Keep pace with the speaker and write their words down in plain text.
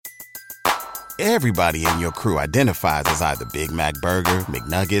Everybody in your crew identifies as either Big Mac Burger,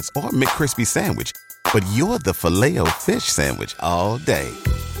 McNuggets, or McCrispy Sandwich. But you're the Filet-O-Fish Sandwich all day.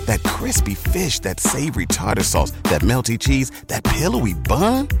 That crispy fish, that savory tartar sauce, that melty cheese, that pillowy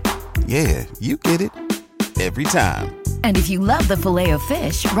bun. Yeah, you get it. Every time. And if you love the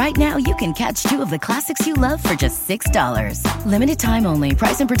Filet-O-Fish, right now you can catch two of the classics you love for just $6. Limited time only.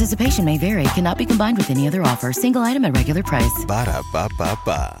 Price and participation may vary. Cannot be combined with any other offer. Single item at regular price.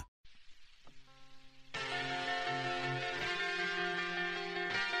 Ba-da-ba-ba-ba.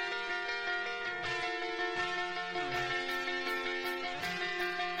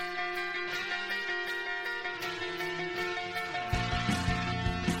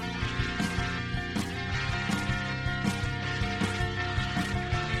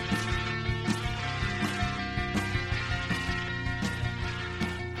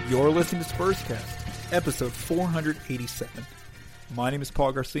 You're listening to Spurscast, episode 487. My name is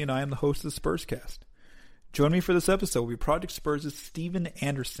Paul Garcia, and I am the host of the Spurscast. Join me for this episode will be Project Spurs' Steven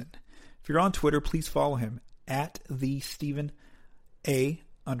Anderson. If you're on Twitter, please follow him at @TheStevenA_.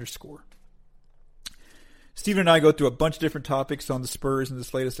 Steven and I go through a bunch of different topics on the Spurs in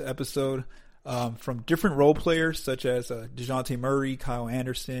this latest episode, from different role players such as DeJounte Murray, Kyle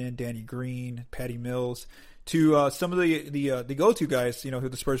Anderson, Danny Green, Patty Mills, to some of the go-to guys, who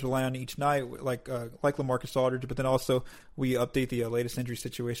the Spurs rely on each night, like LaMarcus Aldridge, but then also we update the latest injury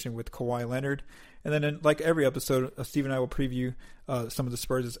situation with Kawhi Leonard. And then, like every episode, Steve and I will preview some of the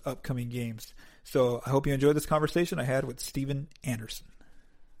Spurs' upcoming games. So I hope you enjoyed this conversation I had with Steven Anderson.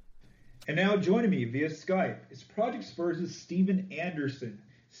 And now joining me via Skype is Project Spurs' Steven Anderson.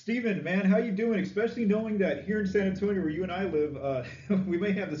 Steven, man, how you doing? Especially knowing that here in San Antonio, where you and I live, we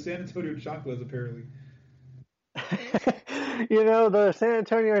may have the San Antonio Chocolates, apparently. The San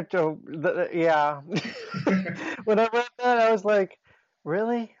Antonio, yeah. When I read that, I was like,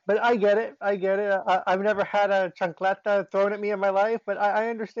 really? But I get it. I've never had a chancleta thrown at me in my life, but I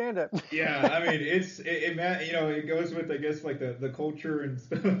understand it. Yeah, I mean, it goes with, I guess, like the culture and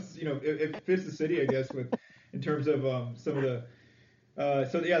stuff. It fits the city, I guess, in terms of some of the.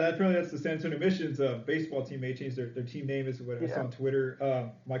 That's the San Antonio Missions baseball team may change their team name, is what I saw on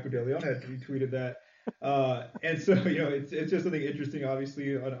Twitter. Michael De Leon had retweeted that. And so, it's just something interesting,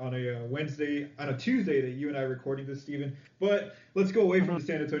 obviously, on a Tuesday that you and I are recording this, Steven. But let's go away from the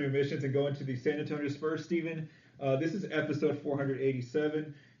San Antonio Missions and go into the San Antonio Spurs, Steven. This is episode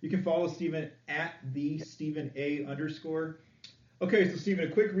 487. You can follow Steven at @TheStevenA_. Okay, so Steven,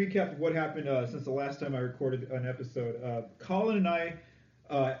 a quick recap of what happened since the last time I recorded an episode. Colin and I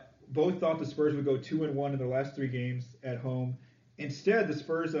both thought the Spurs would go 2-1 in their last three games at home. Instead, the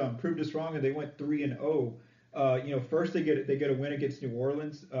Spurs proved us wrong, and they went 3-0. First they get a win against New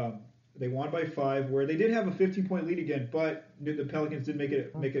Orleans. They won by 5, where they did have a 15-point lead again, but the Pelicans did make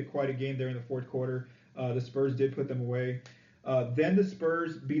it quite a game there in the fourth quarter. The Spurs did put them away. Then the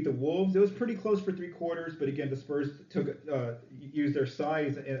Spurs beat the Wolves. It was pretty close for three quarters, but again, the Spurs used their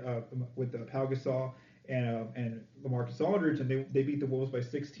size with Pau Gasol and LaMarcus Aldridge, and they beat the Wolves by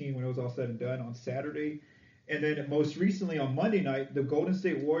 16 when it was all said and done on Saturday. And then most recently on Monday night, the Golden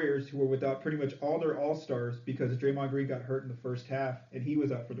State Warriors, who were without pretty much all their all-stars because Draymond Green got hurt in the first half, and he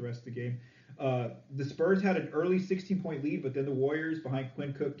was out for the rest of the game. The Spurs had an early 16-point lead, but then the Warriors, behind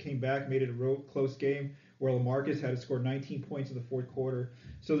Quinn Cook, came back, made it a real close game where LaMarcus had to score 19 points in the fourth quarter.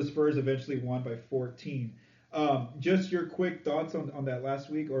 So the Spurs eventually won by 14. Just your quick thoughts on that last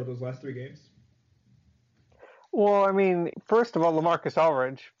week or those last three games? Well, I mean, first of all, LaMarcus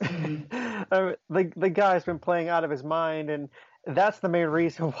Aldridge, the guy's been playing out of his mind, and that's the main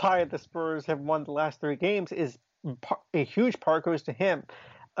reason why the Spurs have won the last three games. Is a huge part goes to him.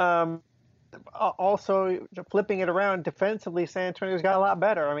 Also, flipping it around defensively, San Antonio's got a lot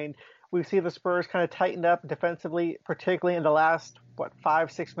better. I mean, we see the Spurs kind of tightened up defensively, particularly in the last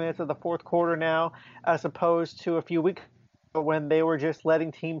 5-6 minutes of the fourth quarter now, as opposed to a few weeks ago when they were just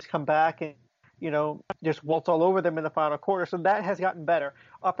letting teams come back and just waltz all over them in the final quarter. So that has gotten better.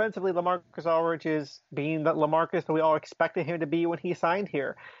 Offensively, LaMarcus Aldridge is being the LaMarcus that we all expected him to be when he signed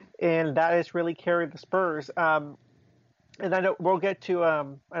here. And that has really carried the Spurs. And I know we'll get to, I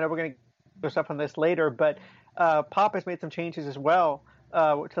know we're going to do stuff on this later, but Pop has made some changes as well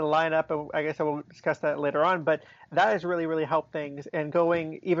to the lineup. And I guess I will discuss that later on. But that has really, really helped things. And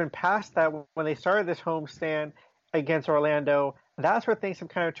going even past that, when they started this homestand against Orlando, that's where things have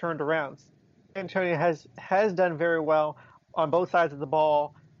kind of turned around. Antonio has done very well on both sides of the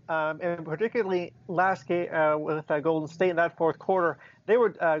ball, and particularly last game with Golden State in that fourth quarter,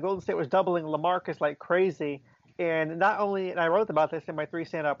 Golden State was doubling LaMarcus like crazy, and not only, and I wrote about this in my 3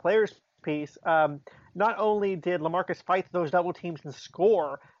 standout players piece, not only did LaMarcus fight those double teams and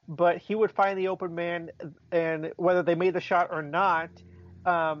score, but he would find the open man, and whether they made the shot or not,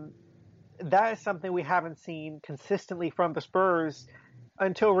 um, that is something we haven't seen consistently from the Spurs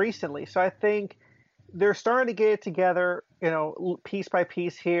until recently. So I think they're starting to get it together, piece by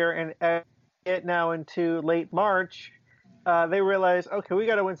piece here, and as we get now into late March, they realize, okay, we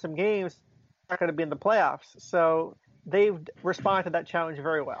got to win some games. We're not going to be in the playoffs, so they've responded to that challenge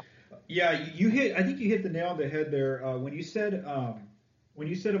very well. Yeah, you hit. I think you hit the nail on the head there when you said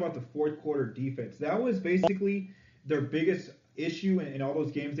about the fourth quarter defense. That was basically their biggest issue in all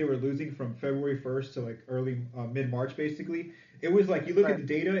those games they were losing from February 1st to like early mid March. Basically, it was like you look at the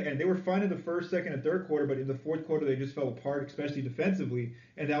data and they were fine in the first, second, and third quarter, but in the fourth quarter they just fell apart, especially defensively.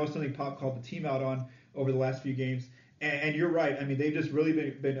 And that was something Pop called the team out on over the last few games. And you're right. I mean, they've just really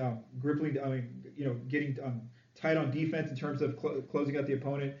been gripping. I mean, getting tight on defense in terms of closing out the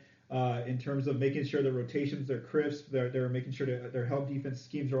opponent. In terms of making sure the rotations, they're crisp, they're making sure their help defense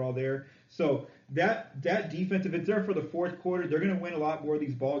schemes are all there. So that defense, if it's there for the fourth quarter, they're going to win a lot more of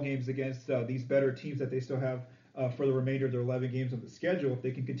these ball games against these better teams that they still have for the remainder of their 11 games on the schedule if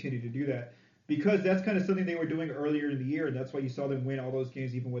they can continue to do that. Because that's kind of something they were doing earlier in the year, and that's why you saw them win all those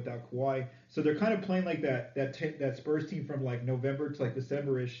games even without Kawhi. So they're kind of playing like that Spurs team from like November to like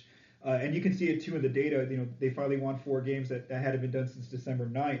December-ish. And you can see it too in the data. They finally won 4 games that hadn't been done since December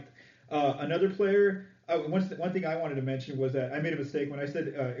 9th. Another player, one thing I wanted to mention was that I made a mistake when I said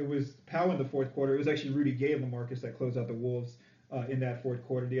it was Powell in the fourth quarter. It was actually Rudy Gay and LaMarcus that closed out the Wolves in that fourth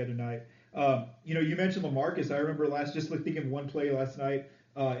quarter the other night. You mentioned LaMarcus. I remember thinking of one play last night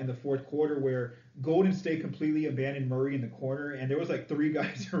in the fourth quarter where Golden State completely abandoned Murray in the corner, and there was like 3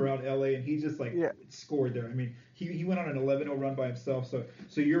 guys around LA, and he just scored there. I mean, he went on an 11-0 run by himself. So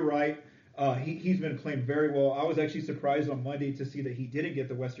you're right. He's been playing very well. I was actually surprised on Monday to see that he didn't get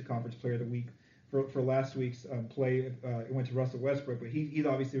the Western Conference Player of the Week for last week's play. It went to Russell Westbrook, but he's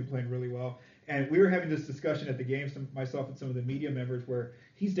obviously been playing really well. And we were having this discussion at the game, myself and some of the media members, where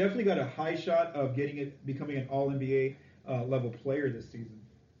he's definitely got a high shot of becoming an All-NBA level player this season.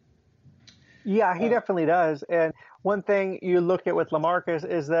 Yeah, he definitely does. And one thing you look at with LaMarcus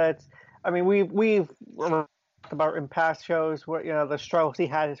is that, I mean, we've about in past shows what the struggles he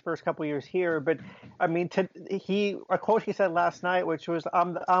had his first couple of years here, but I mean a quote he said last night, which was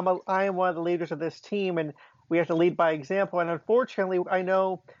I am one of the leaders of this team, and we have to lead by example. And unfortunately, I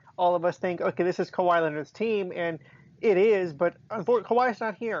know all of us think, okay, this is Kawhi Leonard's team, and it is, but unfortunately Kawhi's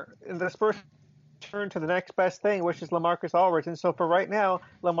not here, and the Spurs turn to the next best thing, which is LaMarcus Aldridge. And so for right now,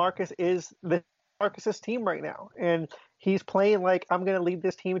 LaMarcus is LaMarcus's team right now, and he's playing like, I'm going to lead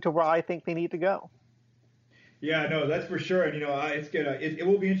this team to where I think they need to go. Yeah, no, that's for sure. And it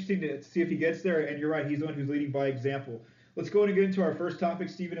will be interesting to see if he gets there. And you're right, he's the one who's leading by example. Let's go and get into our first topic,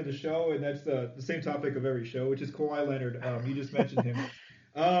 Stephen, of the show, and that's the same topic of every show, which is Kawhi Leonard. You just mentioned him.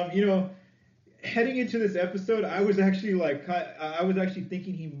 Heading into this episode, I was actually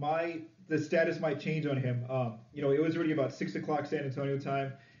thinking the status might change on him. It was already about 6:00 San Antonio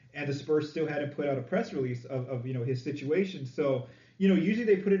time, and the Spurs still hadn't put out a press release of his situation. So. Usually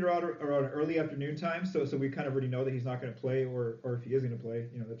they put it around early afternoon time, so we kind of already know that he's not going to play, or if he is going to play,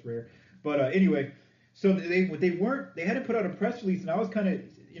 that's rare. But anyway, so they hadn't put out a press release, and I was kind of,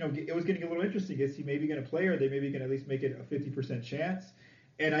 it was getting a little interesting. Is he maybe going to play, or are they maybe going to at least make it a 50% chance?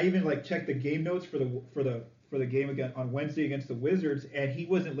 And I even checked the game notes for the game again on Wednesday against the Wizards, and he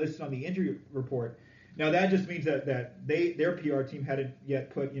wasn't listed on the injury report. Now that just means that their PR team hadn't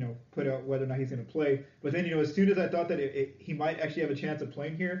yet put out whether or not he's going to play. But then as soon as I thought that he might actually have a chance of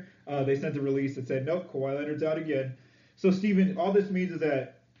playing here, they sent a release that said nope, Kawhi Leonard's out again. So Steven, all this means is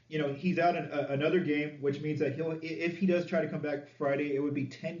that he's out in another game, which means that if he does try to come back Friday, it would be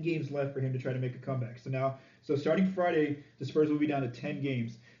 10 games left for him to try to make a comeback. So starting Friday, the Spurs will be down to 10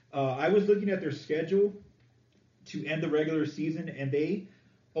 games. I was looking at their schedule to end the regular season, and they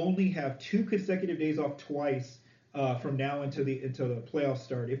only have 2 consecutive days off twice from now until the playoffs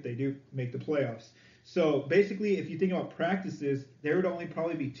start, if they do make the playoffs. So basically, if you think about practices, there would only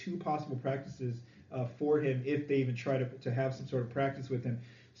probably be 2 possible practices for him if they even try to have some sort of practice with him.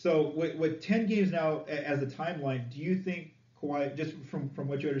 So with 10 games now as a timeline, do you think Kawhi, just from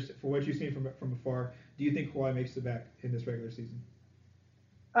what you understand, from what you've seen from afar, do you think Kawhi makes it back in this regular season?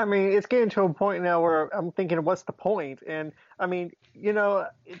 I mean, it's getting to a point now where I'm thinking, what's the point? And I mean,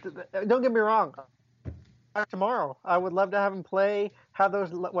 don't get me wrong. Tomorrow, I would love to have him play, have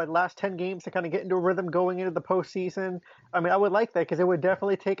those last 10 games to kind of get into a rhythm going into the postseason. I mean, I would like that because it would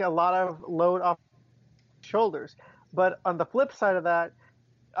definitely take a lot of load off shoulders. But on the flip side of that,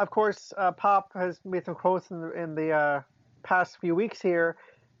 of course, Pop has made some quotes in the past few weeks here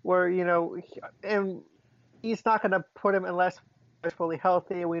where, and he's not going to put him unless is fully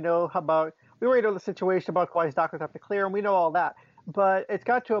healthy. We already know the situation about Kawhi's doctors have to clear him. We know all that. But it's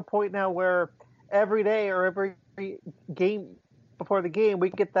got to a point now where every day or every game before the game, we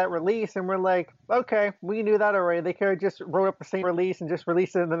get that release and we're like, okay, we knew that already. They could have just wrote up the same release and just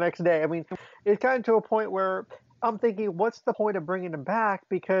released it the next day. I mean, it's gotten to a point where I'm thinking, what's the point of bringing him back?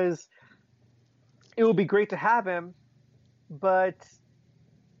 Because it would be great to have him, but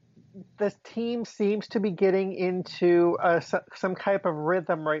this team seems to be getting into some type of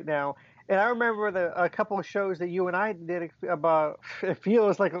rhythm right now. And I remember a couple of shows that you and I did about, it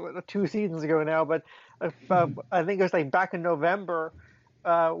feels like 2 seasons ago now, but I think it was like back in November,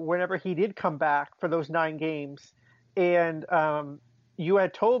 whenever he did come back for those 9 games. And you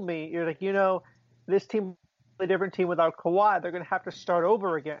had told me, you're like, this team is a different team without Kawhi. They're going to have to start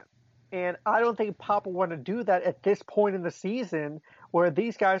over again. And I don't think Pop will want to do that at this point in the season where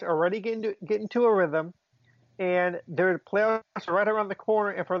these guys are already getting into a rhythm and their playoffs are right around the corner.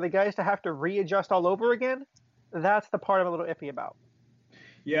 And for the guys to have to readjust all over again, that's the part I'm a little iffy about.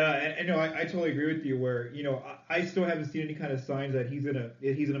 Yeah, and no, I totally agree with you. Where I still haven't seen any kind of signs that he's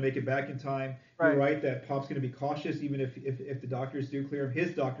gonna make it back in time. Right. You're right that Pop's gonna be cautious, even if the doctors do clear him.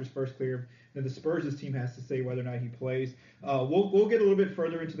 His doctors first clear him, then the Spurs' team has to say whether or not he plays. We'll get a little bit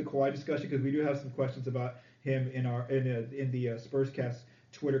further into the Kawhi discussion because we do have some questions about him in the Spurscast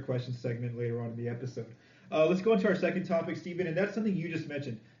Twitter questions segment later on in the episode. Let's go into our second topic, Steven, and that's something you just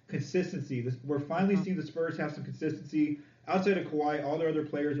mentioned: consistency. We're finally seeing the Spurs have some consistency. Outside of Kawhi, all their other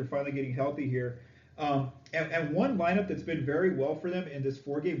players are finally getting healthy here. And one lineup that's been very well for them in this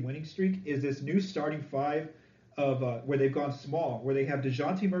 4-game winning streak is this new starting 5 of where they've gone small, where they have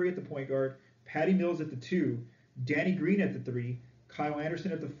DeJounte Murray at the point guard, Patty Mills at the 2, Danny Green at the 3, Kyle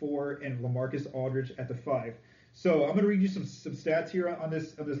Anderson at the 4, and LaMarcus Aldridge at the 5. So I'm going to read you some stats here on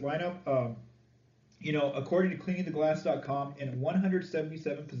this lineup. According to cleaningtheglass.com, in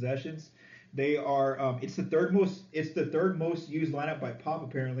 177 possessions, they are. It's the third most used lineup by Pop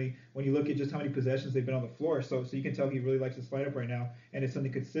apparently. When you look at just how many possessions they've been on the floor, so you can tell he really likes this lineup right now, and it's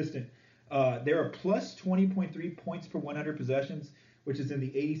something consistent. There are plus 20.3 points per 100 possessions, which is in the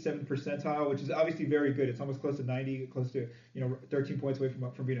 87th percentile, which is obviously very good. It's almost close to 90, close to 13 points away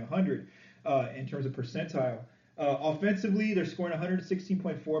from being 100 in terms of percentile. Offensively, they're scoring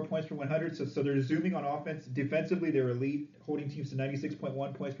 116.4 points per 100, so they're zooming on offense. Defensively, they're elite, holding teams to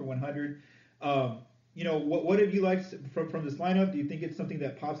 96.1 points per 100. What have you liked from this lineup? Do you think it's something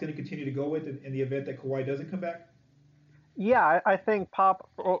that Pop's going to continue to go with in the event that Kawhi doesn't come back? Yeah, I think Pop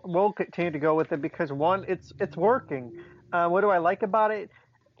will continue to go with it because, one, it's working. What do I like about it?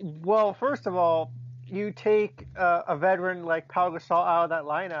 Well, first of all, you take a veteran like Pau Gasol out of that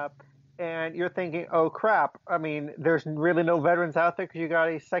lineup, and you're thinking, oh, crap. I mean, there's really no veterans out there because you got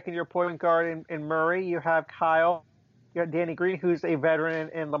a second-year point guard in Murray. You have Kyle. You got Danny Green, who's a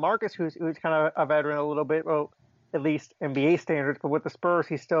veteran, and LaMarcus, who's kind of a veteran a little bit, well, at least NBA standards. But with the Spurs,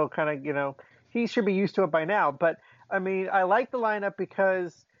 he's still kind of, he should be used to it by now. But, I mean, I like the lineup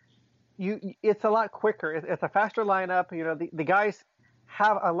because it's a lot quicker. It's a faster lineup. The guys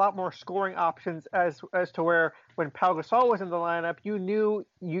have a lot more scoring options as to where when Pau Gasol was in the lineup, you knew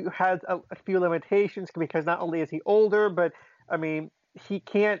you had a few limitations because not only is he older, but, I mean, he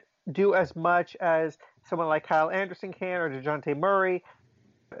can't do as much as someone like Kyle Anderson can or DeJounte Murray,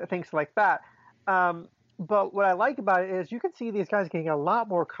 things like that. But what I like about it is you can see these guys getting a lot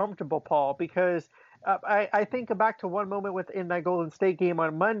more comfortable, Paul, because I think back to one moment within that Golden State game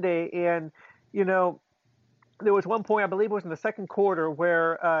on Monday, and, there was one point, I believe it was in the second quarter,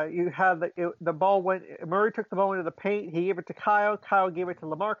 where you had the ball went, Murray took the ball into the paint, he gave it to Kyle gave it to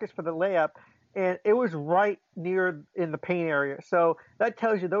LaMarcus for the layup, and it was right near in the paint area. So that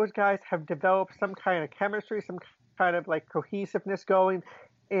tells you those guys have developed some kind of chemistry, some kind of like cohesiveness going.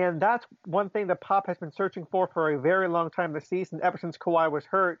 And that's one thing that Pop has been searching for a very long time this season, ever since Kawhi was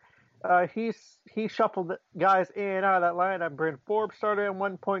hurt. He shuffled guys in and out of that lineup. Bryn Forbes started at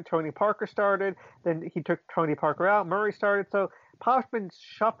one point. Tony Parker started. Then he took Tony Parker out. Murray started. So Pop's been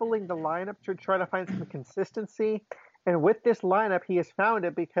shuffling the lineup to try to find some consistency. And with this lineup, he has found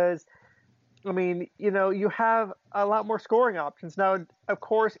it because, I mean, you have a lot more scoring options. Now, of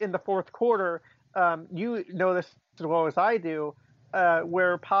course, in the fourth quarter, you know this as well as I do,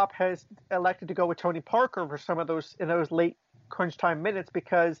 where Pop has elected to go with Tony Parker for some of those in those late crunch time minutes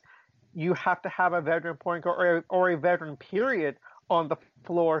because you have to have a veteran point guard or a veteran period on the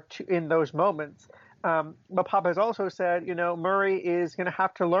floor in those moments. But Pop has also said, Murray is going to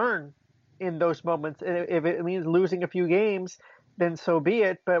have to learn in those moments. And if it means losing a few games, then so be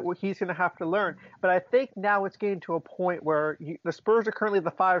it. But he's going to have to learn. But I think now it's getting to a point where the Spurs are currently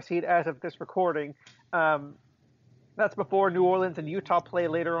the 5 seed as of this recording. I That's before New Orleans and Utah play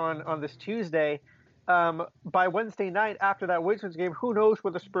later on this Tuesday. By Wednesday night after that Wizards game, who knows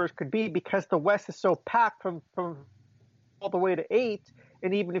where the Spurs could be because the West is so packed from all the way to 8,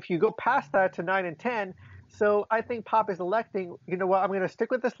 and even if you go past that to 9 and 10. So I think Pop is electing, you know what, I'm going to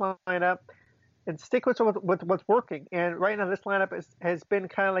stick with this lineup and stick with what's working. And right now this lineup has been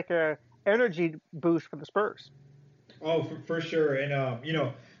kind of like a energy boost for the Spurs. Oh, for sure.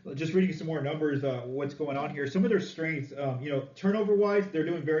 And, just reading some more numbers, what's going on here. Some of their strengths, turnover-wise, they're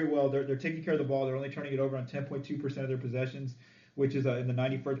doing very well. They're taking care of the ball. They're only turning it over on 10.2% of their possessions, which is in the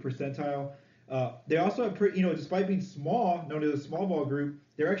 91st percentile. They also have, despite being small, known as a small ball group,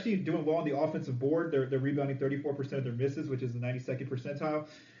 they're actually doing well on the offensive board. They're rebounding 34% of their misses, which is the 92nd percentile.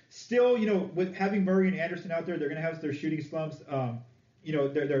 Still, with having Murray and Anderson out there, they're going to have their shooting slumps.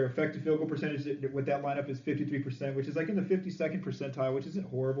 Their effective field goal percentage with that lineup is 53%, which is like in the 52nd percentile, which isn't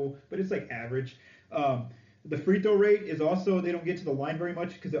horrible, but it's like average. The free throw rate is also, they don't get to the line very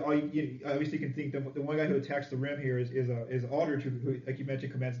much because you obviously can think the one guy who attacks the rim here is Aldridge, who, like you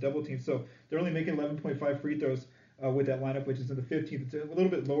mentioned, commands double teams. So they're only making 11.5 free throws with that lineup, which is in the 15th. It's a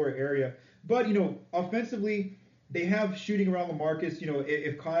little bit lower area. But, offensively, they have shooting around LaMarcus.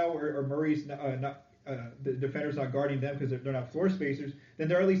 If Kyle or Murray's the defender's not guarding them because they're not floor spacers, then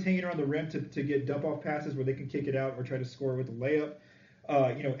they're at least hanging around the rim to get dump-off passes where they can kick it out or try to score with a layup.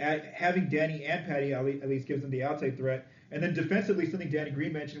 Having Danny and Patty at least gives them the outside threat. And then defensively, something Danny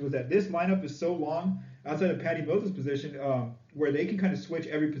Green mentioned was that this lineup is so long outside of Patty Mills' position where they can kind of switch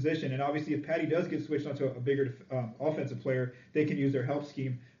every position. And obviously, if Patty does get switched onto a bigger offensive player, they can use their help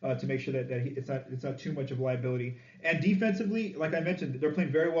scheme to make sure that it's not too much of a liability. And defensively, like I mentioned, they're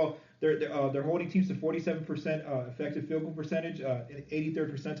playing very well. They're holding teams to 47% effective field goal percentage,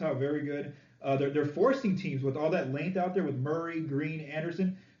 83rd percentile, very good. They're forcing teams with all that length out there with Murray, Green,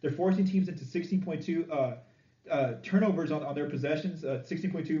 Anderson. They're forcing teams into 16.2 turnovers on their possessions.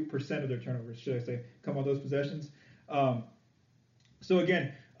 16.2% of their turnovers, should I say, come on those possessions. So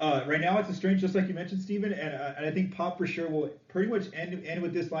again, right now it's a strange, just like you mentioned, Steven, and I think Pop for sure will pretty much end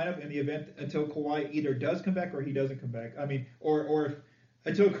with this lineup in the event until Kawhi either does come back or he doesn't come back. I mean, or if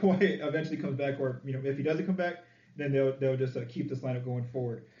until Kawhi eventually comes back, or if he doesn't come back, then they'll just keep this lineup going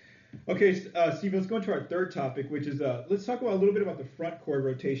forward. Okay, Steve, let's go into our third topic, which is let's talk about a little bit about the front court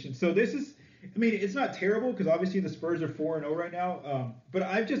rotation. So this is, it's not terrible because obviously the Spurs are 4-0 right now. But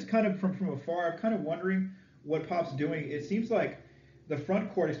I've just kind of from afar, I'm kind of wondering what Pop's doing. It seems like the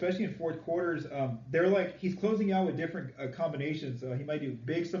front court, especially in fourth quarters, they're like he's closing out with different combinations. He might do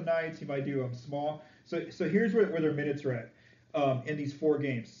big some nights, he might do small. So here's where their minutes are at. In these 4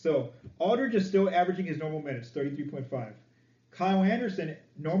 games. So Aldridge is still averaging his normal minutes, 33.5. Kyle Anderson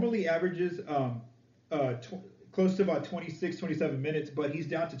normally averages close to about 26, 27 minutes, but he's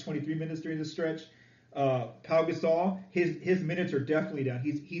down to 23 minutes during the stretch. Pau Gasol, his minutes are definitely down.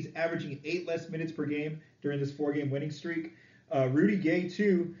 He's averaging 8 less minutes per game during this 4-game winning streak. Rudy Gay,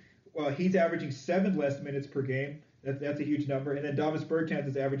 too, he's averaging 7 less minutes per game. That's a huge number. And then Davis Bertans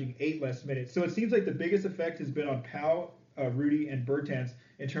is averaging 8 less minutes. So it seems like the biggest effect has been on Pau, Rudy, and Bertans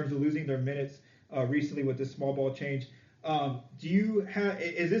in terms of losing their minutes recently with this small ball change.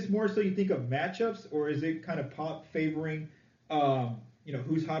 Is this more so you think of matchups, or is it kind of Pop favoring,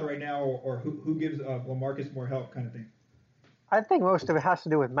 who's hot right now, or who gives LaMarcus more help kind of thing? I think most of it has to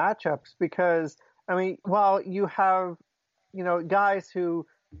do with matchups because, while you have, guys who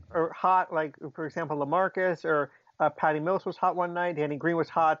are hot, like, for example, LaMarcus or Patty Mills was hot one night, Danny Green was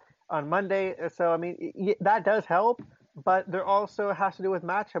hot on Monday. So, that does help. But there also has to do with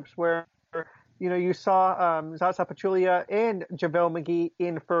matchups where, you saw Zaza Pachulia and JaVale McGee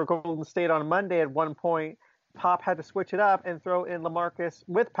in for Golden State on Monday at one point. Pop had to switch it up and throw in LaMarcus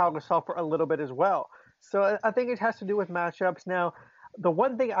with Pau Gasol for a little bit as well. So I think it has to do with matchups. Now, the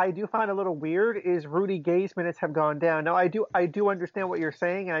one thing I do find a little weird is Rudy Gay's minutes have gone down. Now, I do understand what you're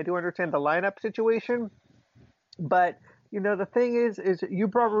saying, and I do understand the lineup situation. But, the thing is you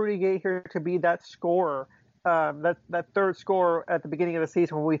brought Rudy Gay here to be that scorer. That third scorer at the beginning of the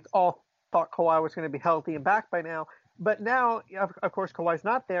season when we all thought Kawhi was going to be healthy and back by now. But now, of course, Kawhi's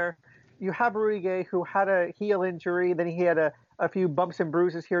not there. You have Rudy Gay, who had a heel injury. Then he had a few bumps and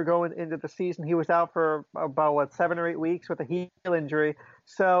bruises here going into the season. He was out for about, 7 or 8 weeks with a heel injury.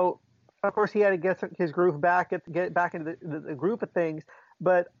 So, of course, he had to get his groove back, get back into the groove of things.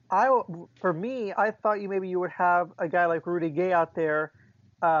 But for me, I thought maybe you would have a guy like Rudy Gay out there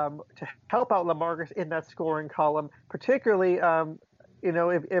to help out LaMarcus in that scoring column, particularly,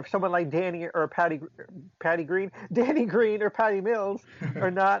 if someone like Danny or Danny Green or Patty Mills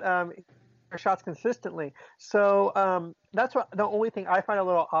are not shots consistently. So that's the only thing I find a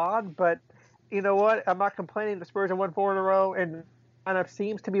little odd. But you know what? I'm not complaining. The Spurs have won 4 in a row, and kind of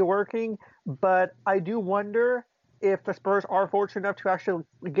seems to be working. But I do wonder if the Spurs are fortunate enough to actually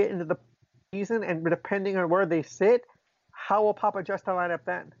get into the season, and depending on where they sit, how will Pop adjust the lineup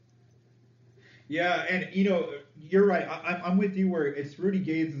then? Yeah, and you're right. I'm with you where it's Rudy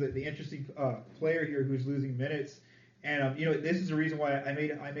Gay is the interesting player here who's losing minutes, and this is the reason why I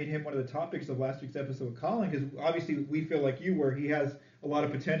made him one of the topics of last week's episode with Colin, because obviously we feel like you where he has a lot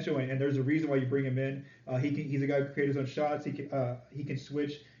of potential, and there's a reason why you bring him in. He's a guy who can create his own shots. He can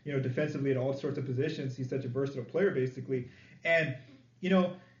switch defensively at all sorts of positions. He's such a versatile player basically, and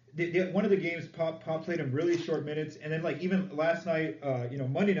one of the games Pop played him really short minutes, and then like even last night,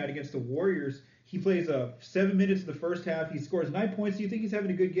 Monday night against the Warriors. He plays 7 minutes in the first half. He scores 9 points. You think he's having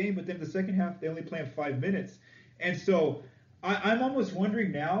a good game, but then in the second half, they only play him 5 minutes. And so I'm almost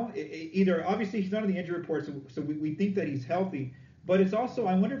wondering now, either obviously he's not on the injury report, so we think that he's healthy, but it's also,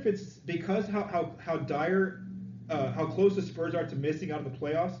 I wonder if it's because how dire, how close the Spurs are to missing out on the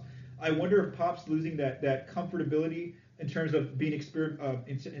playoffs. I wonder if Pop's losing that comfortability in terms of being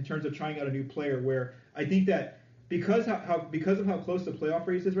in terms of trying out a new player, where I think that because of how close the playoff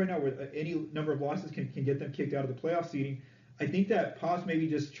race is right now, where any number of losses can get them kicked out of the playoff seeding, I think that Pop's maybe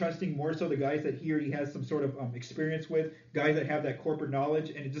just trusting more so the guys that he already has some sort of experience with, guys that have that corporate knowledge.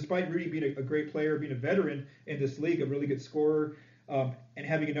 And despite Rudy being a great player, being a veteran in this league, a really good scorer, and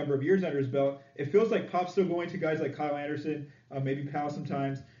having a number of years under his belt, it feels like Pop's still going to guys like Kyle Anderson, maybe Powell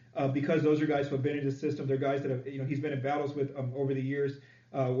sometimes, because those are guys who have been in his system. They're guys that have, he's been in battles with over the years,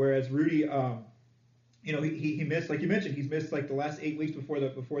 whereas Rudy. He missed, like you mentioned, he's missed like the last 8 weeks before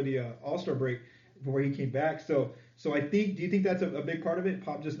the All-Star break, before he came back. So I think, do you think that's a big part of it?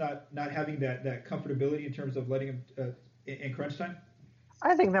 Pop just not having that comfortability in terms of letting him in crunch time?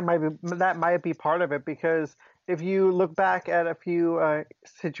 I think that might be part of it, because if you look back at a few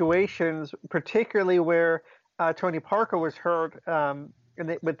situations, particularly where Tony Parker was hurt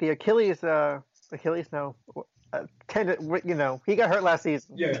with the Achilles no. Tendon, he got hurt last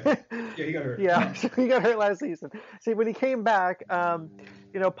season. Yeah, he got hurt. Yeah, he got hurt last season. See, when he came back,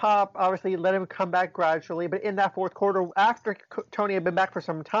 Pop obviously let him come back gradually, but in that fourth quarter, after Tony had been back for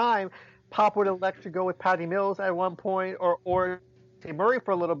some time, Pop would elect to go with Patty Mills at one point, or Murray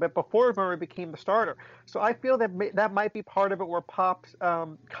for a little bit before Murray became the starter. So I feel that might be part of it, where Pop's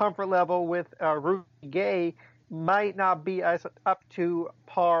comfort level with Rudy Gay might not be as up to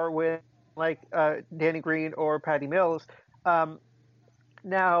par with like Danny Green or Patty Mills.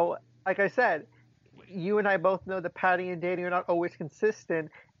 Now, like I said, you and I both know that Patty and Danny are not always consistent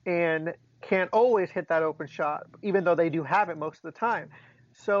and can't always hit that open shot, even though they do have it most of the time.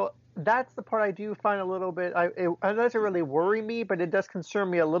 So that's the part I do find a little bit, it doesn't really worry me, but it does concern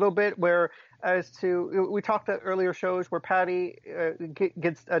me a little bit, we talked at earlier shows where Patty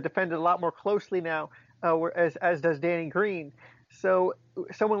gets defended a lot more closely now, as does Danny Green. So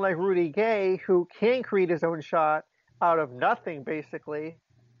someone like Rudy Gay, who can create his own shot out of nothing, basically,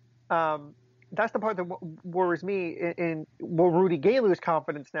 that's the part that worries me. Will Rudy Gay lose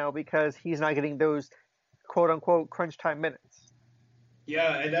confidence now because he's not getting those quote-unquote crunch time minutes?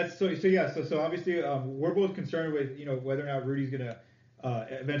 Yeah, and that's so obviously we're both concerned with whether or not Rudy's going to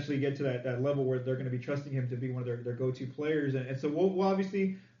eventually get to that level where they're going to be trusting him to be one of their go-to players. And so we'll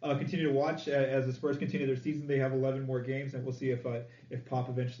obviously continue to watch as the Spurs continue their season. They have 11 more games, and we'll see if Pop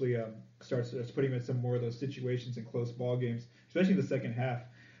eventually starts putting him in some more of those situations in close ball games, especially in the second half.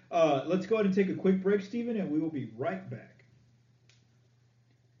 Let's go ahead and take a quick break, Steven, and we will be right back.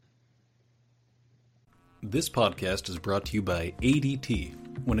 This podcast is brought to you by ADT.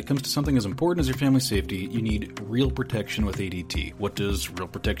 When it comes to something as important as your family's safety, you need real protection with ADT. What does real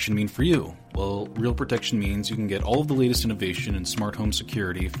protection mean for you? Well, real protection means you can get all of the latest innovation in smart home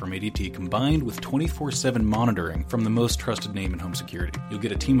security from ADT combined with 24/7 monitoring from the most trusted name in home security. You'll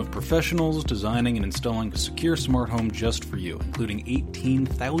get a team of professionals designing and installing a secure smart home just for you, including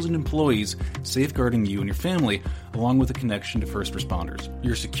 18,000 employees safeguarding you and your family, along with a connection to first responders.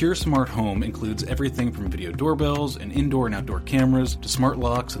 Your secure smart home includes everything from video doorbells and indoor and outdoor cameras to smart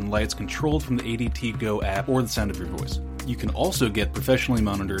locks and lights controlled from the ADT Go app or the sound of your voice. You can also get professionally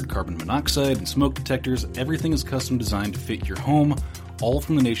monitored carbon monoxide and smoke detectors. Everything is custom designed to fit your home, all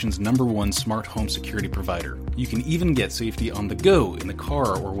from the nation's #1 smart home security provider. You can even get safety on the go, in the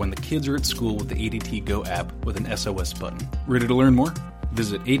car, or when the kids are at school with the ADT Go app with an SOS button. Ready to learn more?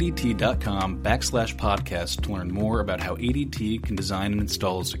 Visit ADT.com/podcast to learn more about how ADT can design and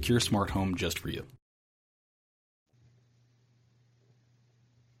install a secure smart home just for you.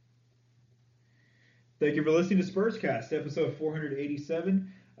 Thank you for listening to Spurscast, episode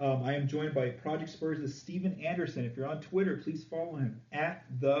 487. I am joined by Project Spurs' Steven Anderson. If you're on Twitter, please follow him at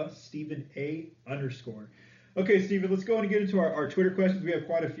 @StephenA_. Okay, Steven, let's go on and get into our Twitter questions. We have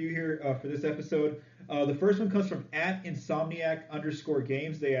quite a few here for this episode. The first one comes from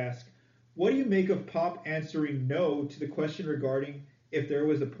 @Insomniac_games. They ask, what do you make of Pop answering no to the question regarding if there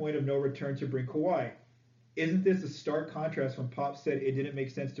was a point of no return to bring Kawhi? Isn't this a stark contrast when Pop said it didn't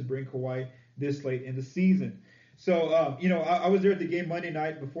make sense to bring Kawhi this late in the season? So, I was there at the game Monday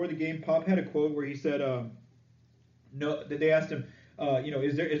night. Before the game, Pop had a quote where he said, no, they asked him,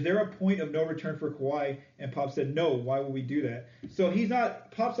 is there a point of no return for Kawhi? And Pop said, no, why would we do that? So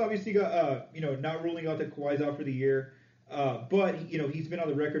Pop's obviously got, not ruling out that Kawhi's out for the year. But, he's been on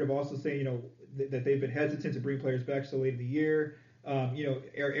the record of also saying, that they've been hesitant to bring players back so late in the year.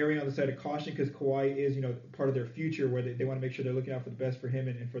 Erring on the side of caution because Kawhi is, part of their future where they want to make sure they're looking out for the best for him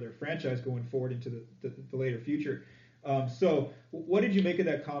and for their franchise going forward into the later future. So what did you make of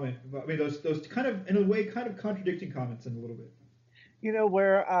that comment? I mean, those kind of, in a way, kind of contradicting comments in a little bit.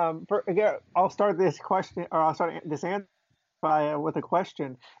 I'll start this question, or I'll start this answer with a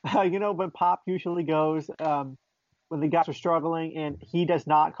question. When Pop usually goes, when the guys are struggling and he does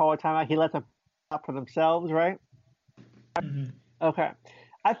not call a timeout, he lets them up for themselves, right? Mm-hmm. Okay.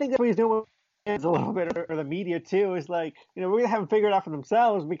 I think that's what he's doing a little bit, or the media too, is like, we're going to have them figure it out for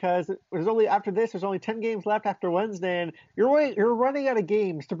themselves because there's only 10 games left after Wednesday, and you're running out of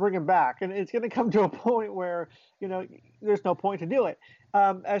games to bring him back. And it's going to come to a point where, there's no point to do it.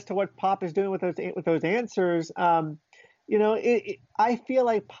 As to what Pop is doing with those answers, I feel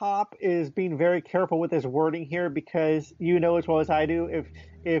like Pop is being very careful with his wording here because as well as I do,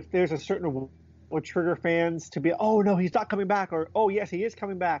 if there's a certain would trigger fans to be, oh no, he's not coming back, or oh yes, he is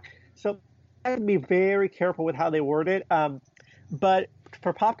coming back. So I have to be very careful with how they word it. But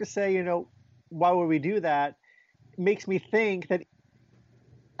for Pop to say, why would we do that, makes me think that,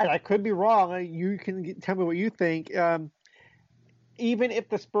 and I could be wrong. You can tell me what you think. Even if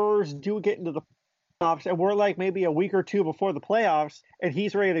the Spurs do get into the playoffs, and we're like maybe a week or two before the playoffs, and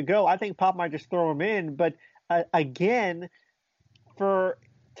he's ready to go, I think Pop might just throw him in. But again, to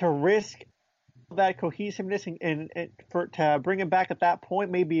risk that cohesiveness and to bring him back at that point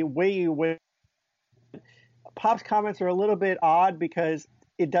may be way. Pop's comments are a little bit odd because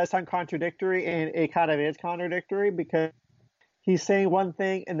it does sound contradictory, and it kind of is contradictory because he's saying one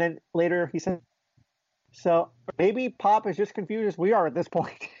thing and then later he said. So maybe Pop is just confused as we are at this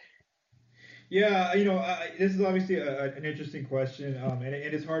point. Yeah, this is obviously an interesting question, and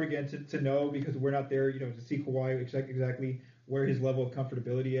it is hard again to know because we're not there, to see Kawhi exactly where his level of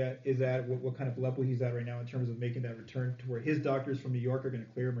comfortability is at, what kind of level he's at right now in terms of making that return to where his doctors from New York are going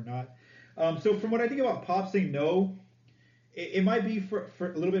to clear him or not. So from what I think about Pop saying no, it might be for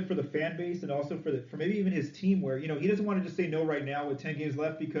a little bit for the fan base and also for maybe even his team where, he doesn't want to just say no right now with 10 games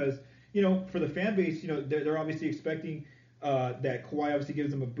left because, for the fan base, they're obviously expecting that Kawhi obviously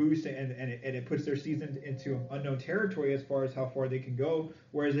gives them a boost and it puts their season into unknown territory as far as how far they can go.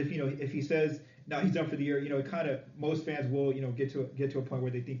 Whereas if he says now he's done for the year, it kind of most fans will get to a point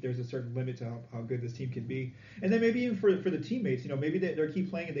where they think there's a certain limit to how good this team can be. And then maybe even for the teammates, maybe they keep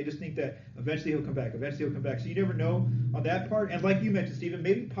playing and they just think that eventually he'll come back. So you never know on that part. And like you mentioned, Steven,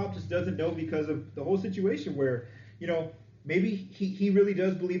 maybe Pop just doesn't know because of the whole situation where maybe he really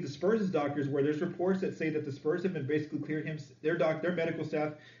does believe the Spurs' doctors, where there's reports that say that the Spurs have been basically cleared him. Their medical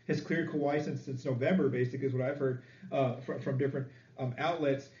staff has cleared Kawhi since November, basically, is what I've heard from different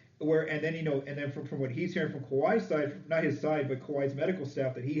outlets. And then from what he's hearing from Kawhi's side, not his side, but Kawhi's medical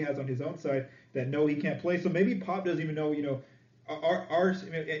staff that he has on his own side, that no, he can't play. So maybe Pop doesn't even know, our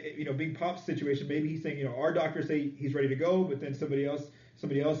being Pop's situation. Maybe he's saying, our doctors say he's ready to go, but then somebody else's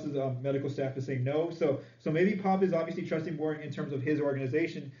medical staff is saying no. So maybe Pop is obviously trusting more in terms of his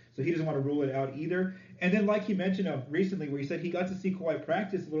organization, so he doesn't want to rule it out either. And then like he mentioned recently where he said he got to see Kawhi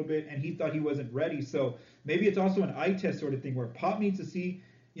practice a little bit and he thought he wasn't ready. So maybe it's also an eye test sort of thing where Pop needs to see,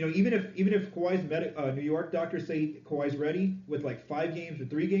 even if Kawhi's New York doctors say Kawhi's ready with like 5 games or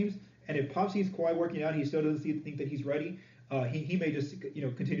 3 games, and if Pop sees Kawhi working out, he still doesn't think that he's ready. He may just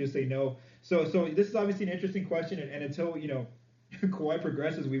continue to say no. So this is obviously an interesting question, and until Kawhi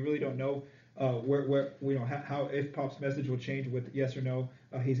progresses, we really don't know where how if Pop's message will change with yes or no.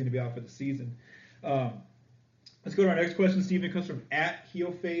 He's going to be out for the season. Let's go to our next question, Steven. It comes from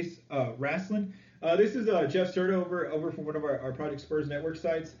 @HeelFaceWrestling. This is Jeff Serta over from one of our Project Spurs network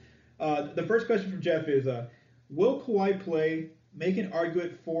sites. The first question from Jeff is, will Kawhi play? Make an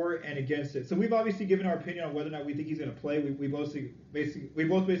argument for and against it. So we've obviously given our opinion on whether or not we think he's going to play. We both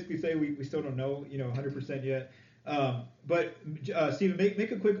basically say we still don't know 100% yet. But Steven,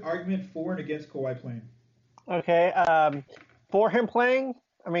 make a quick argument for and against Kawhi playing. Okay. For him playing,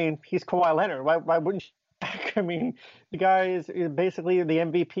 I mean, he's Kawhi Leonard. Why wouldn't you? I mean, the guy is basically the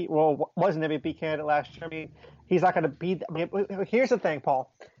MVP. Well, was an MVP candidate last year. I mean, he's not going to be. I mean, here's the thing,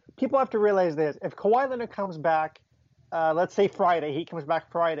 Paul. People have to realize this: if Kawhi Leonard comes back, let's say Friday, he comes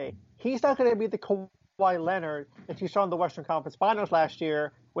back Friday. He's not going to be the Kawhi Leonard that you saw in the Western Conference Finals last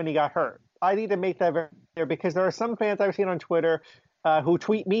year when he got hurt. I need to make that very clear because there are some fans I've seen on Twitter who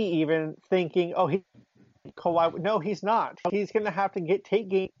tweet me even thinking, "Oh, Kawhi." No, he's not. He's going to have to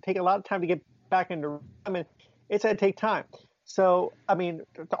take a lot of time to get back into rhythm, and it's going to take time. So, I mean,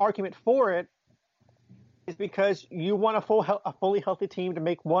 the argument for it is because you want a fully healthy team to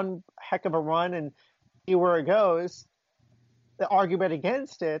make one heck of a run and see where it goes. The argument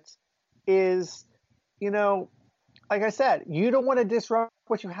against it is, like I said, you don't want to disrupt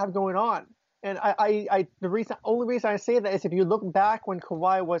what you have going on. And the only reason I say that is if you look back when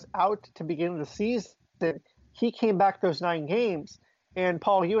Kawhi was out to begin the season, he came back those 9 games. And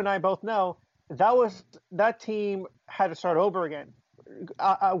Paul, you and I both know that team had to start over again.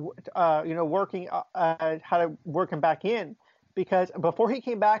 Working how to work him back in, because before he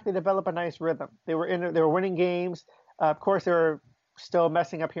came back, they developed a nice rhythm. They were winning games. Of course, they were still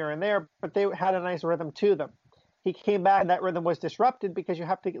messing up here and there, but they had a nice rhythm to them. He came back, and that rhythm was disrupted because you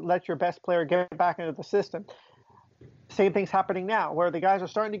have to let your best player get back into the system. Same thing's happening now, where the guys are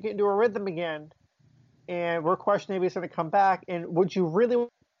starting to get into a rhythm again, and we're questioning if he's going to come back. And would you really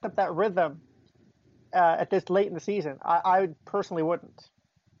want up that rhythm at this late in the season? I personally wouldn't.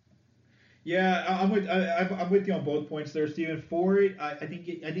 Yeah, I'm with you on both points there, Stephen. For it, I think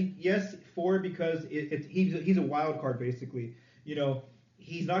yes, for it because he's a wild card basically.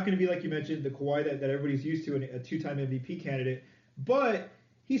 He's not going to be, like you mentioned, the Kawhi that everybody's used to, a 2-time MVP candidate, but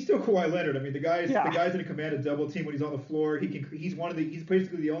he's still Kawhi Leonard. I mean, the guy's going to command a double team when he's on the floor. He's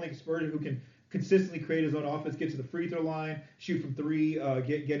basically the only Spurs who can consistently create his own offense, get to the free throw line, shoot from 3,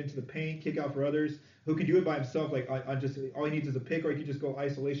 get into the paint, kick out for others. Who can do it by himself? Like on just all he needs is a pick, or he can just go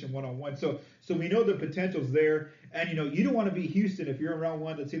isolation 1-on-1. So we know the potential's there, and you don't want to be Houston if you're in round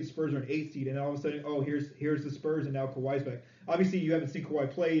 1. Let's say the Spurs are an 8 seed, and all of a sudden, here's the Spurs, and now Kawhi's back. Obviously, you haven't seen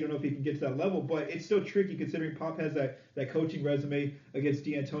Kawhi play. You don't know if he can get to that level, but it's still tricky considering Pop has that coaching resume against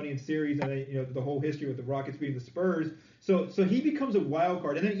D'Antoni and series, and then, the whole history with the Rockets beating the Spurs. So he becomes a wild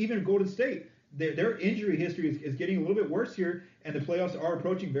card, and then even Golden State, their injury history is getting a little bit worse here, and the playoffs are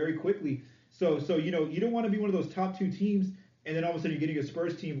approaching very quickly. So you don't want to be one of those top 2 teams, and then all of a sudden you're getting a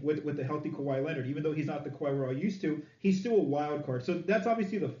Spurs team with the healthy Kawhi Leonard. Even though he's not the Kawhi we're all used to, he's still a wild card. So that's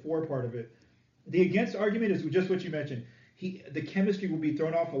obviously the for part of it. The against argument is just what you mentioned. The chemistry will be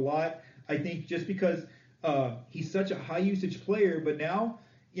thrown off a lot, I think, just because he's such a high usage player. But now,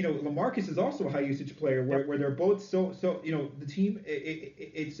 LaMarcus is also a high usage player, where they're both so the team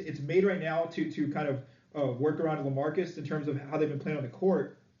it's made right now to kind of work around LaMarcus in terms of how they've been playing on the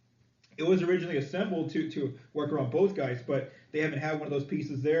court. It was originally assembled to work around both guys, but they haven't had one of those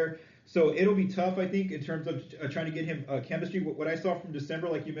pieces there. So it'll be tough, I think, in terms of trying to get him chemistry. What I saw from December,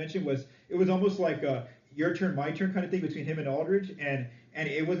 like you mentioned, it was almost like a your turn, my turn kind of thing between him and Aldridge, and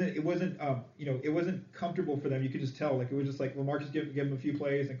it wasn't comfortable for them. You could just tell, like it was just like LaMarcus give him a few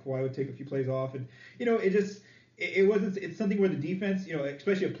plays, and Kawhi would take a few plays off, and it's something where the defense,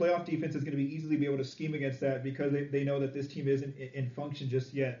 especially a playoff defense, is going to easily be able to scheme against that because they know that this team isn't in function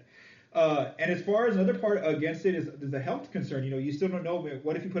just yet. And as far as another part against it is the health concern. You still don't know.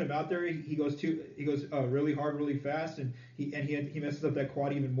 What if you put him out there? He goes really hard, really fast, and he messes up that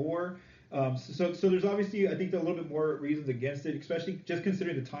quad even more. So there's obviously, I think, a little bit more reasons against it, especially just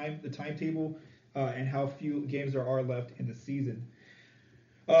considering the timetable and how few games there are left in the season.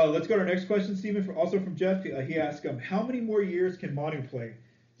 Let's go to our next question, Stephen. Also from Jeff. He asked, how many more years can Manu play?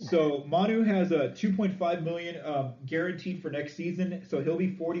 So Manu has a $2.5 million guaranteed for next season, so he'll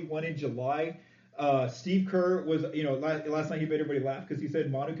be 41 in July. Steve Kerr was, last night he made everybody laugh because he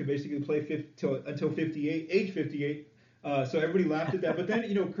said Manu could basically play until 58, age 58. So everybody laughed at that. But then,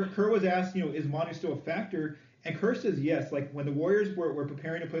 Kerr was asked, is Manu still a factor? And Kerr says yes. Like when the Warriors were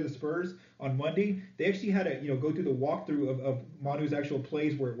preparing to play the Spurs on Monday, they actually had to go through the walkthrough of Manu's actual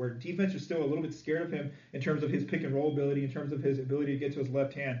plays where defense was still a little bit scared of him in terms of his pick and roll ability, in terms of his ability to get to his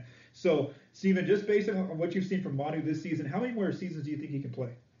left hand. So, Steven, just based on what you've seen from Manu this season, how many more seasons do you think he can play?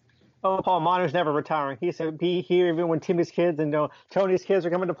 Oh, Paul, Manu's never retiring. He said be here even when Timmy's kids and Tony's kids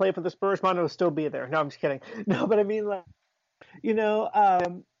are coming to play for the Spurs. Manu will still be there. No, I'm just kidding. No, but I mean, like,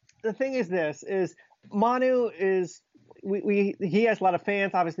 the thing is this is Manu is he has a lot of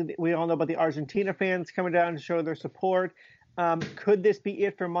fans. Obviously, we all know about the Argentina fans coming down to show their support. Could this be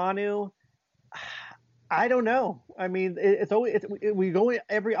it for Manu? I don't know. I mean, we go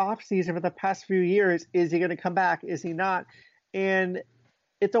every offseason for the past few years. Is he going to come back? Is he not? And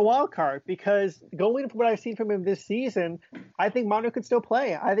it's a wild card because going from what I've seen from him this season, I think Manu could still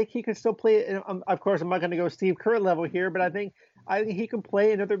play. I think he could still play. Of course, I'm not going to go Steve Kerr level here, but I think he can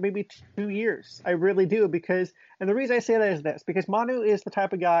play another maybe 2 years. I really do and the reason I say that is this, because Manu is the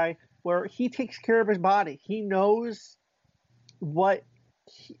type of guy where he takes care of his body. He knows when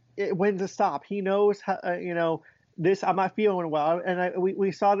to stop. He knows how, this, I'm not feeling well. And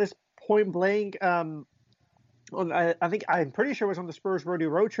we saw this point blank. I'm pretty sure it was on the Spurs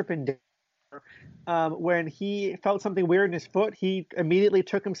road trip in Denver, when he felt something weird in his foot. He immediately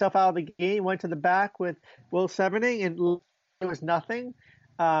took himself out of the game, went to the back with Will Sevening, and it was nothing,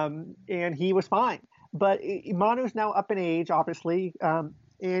 and he was fine. But Manu's now up in age, obviously,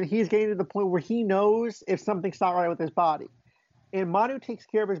 and he's getting to the point where he knows if something's not right with his body. And Manu takes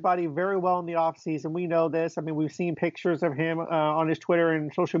care of his body very well in the offseason. We know this. I mean, we've seen pictures of him on his Twitter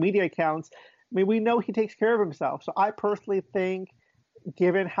and social media accounts. I mean, we know he takes care of himself. So I personally think,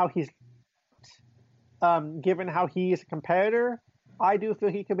 given how he's a competitor, I do feel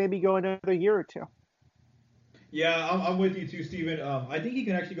he could maybe go another year or two. Yeah, I'm with you too, Steven. I think he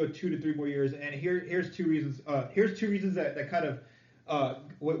can actually go 2 to 3 more years, and here's two reasons. Here's two reasons that kind of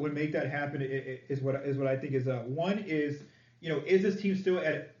would make that happen. Is what I think is one is, is this team still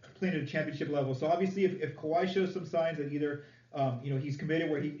playing at a championship level? So obviously, if Kawhi shows some signs that either he's committed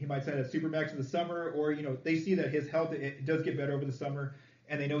where he might sign a supermax in the summer, or they see that his health it does get better over the summer,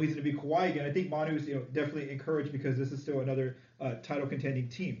 and they know he's going to be Kawhi again. I think Manu's definitely encouraged because this is still another title contending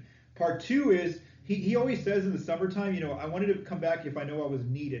team. Part two is he always says in the summertime, I wanted to come back if I know I was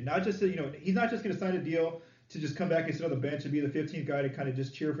needed. Not just he's not just going to sign a deal to just come back and sit on the bench and be the 15th guy to kind of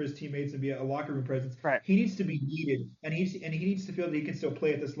just cheer for his teammates and be a locker room presence. Right. He needs to be needed, and he needs to feel that he can still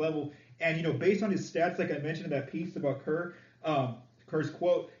play at this level. And based on his stats, like I mentioned in that piece about Kerr. Kerr's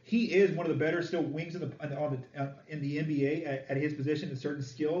quote, he is one of the better still wings in the NBA at his position in certain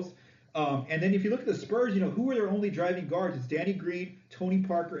skills. And then if you look at the Spurs, who are their only driving guards? It's Danny Green, Tony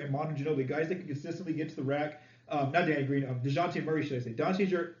Parker, and Manu Ginobili, guys that can consistently get to the rack. Not Danny Green, DeJounte Murray, should I say?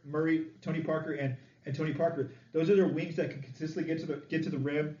 DeJounte Murray, Tony Parker, and Tony Parker. Those are their wings that can consistently get to the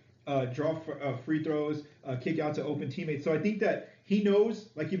rim, draw free throws, kick out to open teammates. So I think that he knows,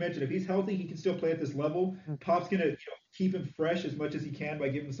 like you mentioned, if he's healthy, he can still play at this level. Pop's gonna keep him fresh as much as he can by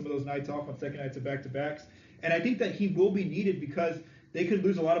giving him some of those nights off on second nights of back-to-backs. And I think that he will be needed because they could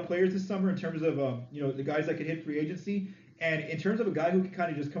lose a lot of players this summer in terms of the guys that could hit free agency. And in terms of a guy who can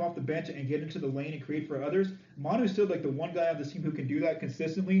kind of just come off the bench and get into the lane and create for others, Manu's still like the one guy on this team who can do that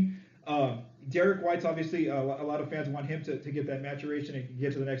consistently. Derek White's obviously a lot of fans want him to get that maturation and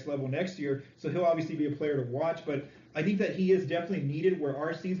get to the next level next year. So he'll obviously be a player to watch. But I think that he is definitely needed, where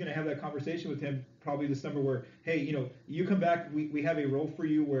RC is going to have that conversation with him probably this summer where, hey, you come back, we have a role for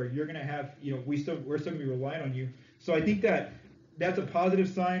you where you're going to have, we're still going to be relying on you. So I think that that's a positive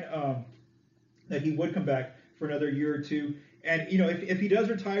sign that he would come back for another year or two. And, if he does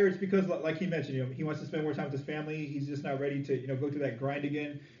retire, it's because, like he mentioned, he wants to spend more time with his family. He's just not ready to, go through that grind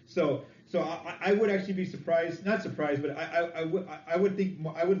again. So I would actually be surprised, not surprised, but I would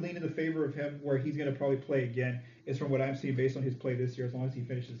lean in the favor of him where he's going to probably play again, is from what I'm seeing based on his play this year, as long as he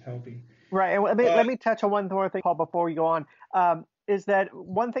finishes healthy. Right. And let me touch on one more thing, Paul, before we go on. Is that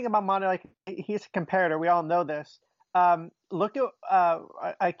one thing about Manu, like, he's a competitor. We all know this. Look at,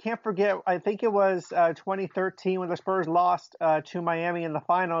 I can't forget, I think it was 2013 when the Spurs lost to Miami in the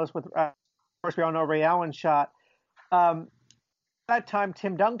finals with, of course, we all know Ray Allen's shot. That time,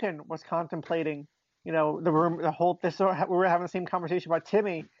 Tim Duncan was contemplating, we were having the same conversation about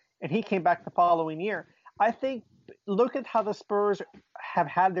Timmy, and he came back the following year. I think, look at how the Spurs have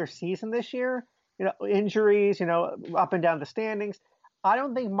had their season this year, injuries, up and down the standings. I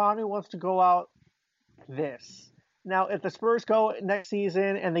don't think Manu wants to go out this. Now, if the Spurs go next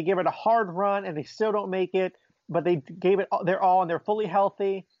season and they give it a hard run and they still don't make it, but they gave it their all and they're fully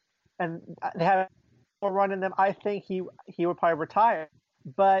healthy and they have a run in them, I think he would probably retire.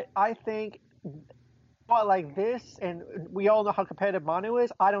 But I think like this, and we all know how competitive Manu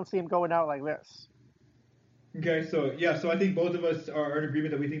is, I don't see him going out like this. Okay, so I think both of us are in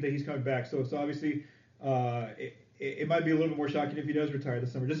agreement that we think that he's coming back. So obviously, it might be a little bit more shocking if he does retire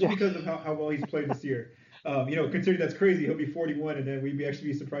this summer, just because of how well he's played this year. Considering that's crazy, he'll be 41, and then we'd actually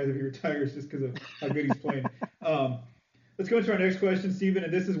be surprised if he retires just because of how good he's playing. Let's go into our next question, Steven,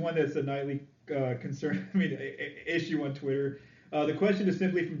 and this is one that's a nightly issue on Twitter. The question is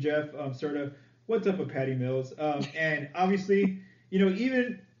simply from Jeff Serta. What's up with Patty Mills? And obviously,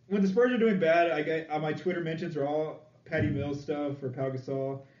 even when the Spurs are doing bad, I get my Twitter mentions are all Patty Mills stuff or Pau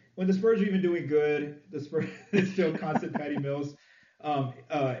Gasol. When the Spurs are even doing good, the Spurs it's still constant Patty Mills.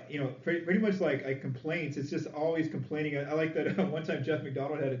 Pretty much like complaints. It's just always complaining. I like that one time Jeff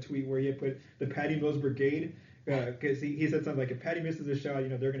McDonald had a tweet where he had put the Patty Mills Brigade, because he said something like, if Patty misses a shot,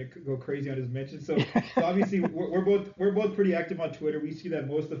 they're going to go crazy on his mention. So obviously we're both pretty active on Twitter. We see that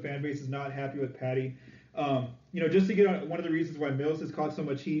most of the fan base is not happy with Patty. Just to get on, one of the reasons why Mills has caught so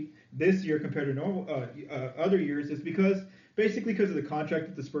much heat this year compared to normal other years is because of the contract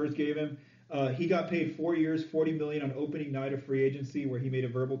that the Spurs gave him. He got paid 4 years, $40 million on opening night of free agency, where he made a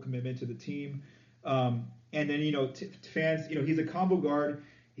verbal commitment to the team. And then fans, he's a combo guard.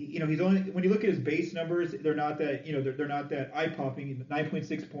 He's only, when you look at his base numbers, they're not that they're not that eye popping.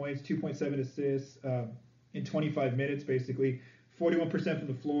 9.6 points, 2.7 assists in 25 minutes, basically 41% from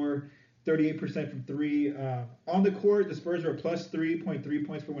the floor. 38% from three. On the court, the Spurs are a plus 3.3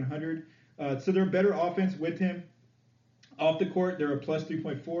 points per 100. So they're better offense with him. Off the court, they're a plus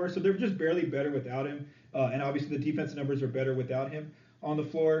 3.4. So they're just barely better without him. And obviously the defensive numbers are better without him on the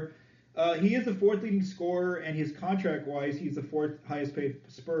floor. He is the fourth leading scorer, and his contract-wise, he's the fourth highest paid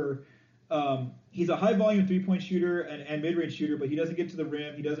Spur. He's a high-volume three-point shooter and mid-range shooter, but he doesn't get to the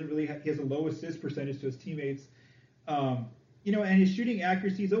rim. He has a low assist percentage to his teammates. And his shooting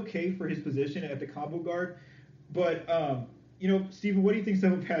accuracy is okay for his position at the combo guard. But, Stephen, what do you think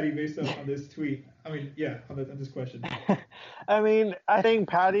of Patty based on this tweet? on this question. I think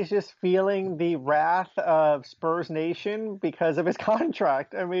Patty's just feeling the wrath of Spurs Nation because of his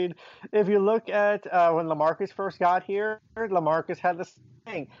contract. If you look at when LaMarcus first got here, LaMarcus had this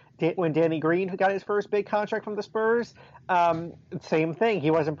thing. When Danny Green got his first big contract from the Spurs, same thing.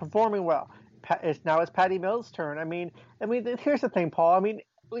 He wasn't performing well. Now it's Patty Mills' turn. Here's the thing, Paul.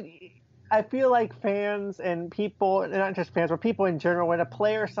 I feel like fans and people, not just fans, but people in general, when a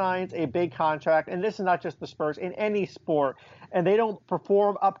player signs a big contract, and this is not just the Spurs, in any sport, and they don't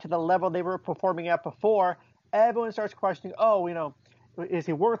perform up to the level they were performing at before, everyone starts questioning, is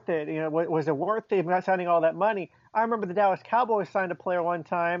he worth it? Was it worth it not signing all that money? I remember the Dallas Cowboys signed a player one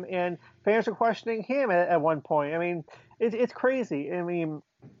time, and fans were questioning him at one point. It's crazy.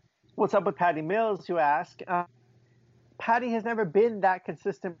 What's up with Patty Mills, you ask? Patty has never been that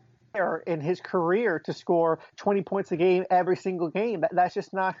consistent player in his career to score 20 points a game every single game. That's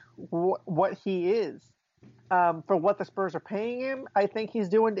just not what he is. For what the Spurs are paying him, I think he's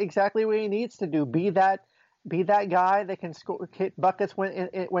doing exactly what he needs to do. Be that guy that can hit buckets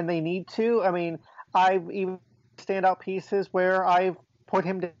when they need to. I've even standout pieces where I've put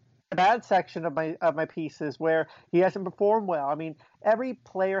him to the bad section of my pieces where he hasn't performed well. Every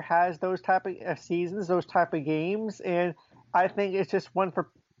player has those type of seasons, those type of games, and I think it's just one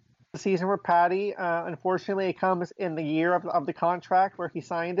for the season for Patty. Unfortunately, it comes in the year of the contract where he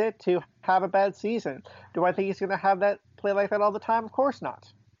signed it to have a bad season. Do I think he's going to have that play like that all the time? Of course not.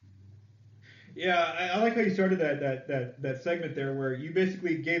 Yeah, I like how you started that segment there, where you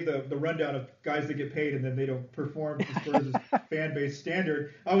basically gave the rundown of guys that get paid and then they don't perform to Spurs' fan base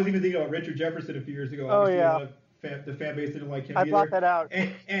standard. I was even thinking about Richard Jefferson a few years ago. Oh, yeah. The fan base didn't like him I either. blocked that out.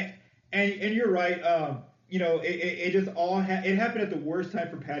 And you're right. It just all it happened at the worst time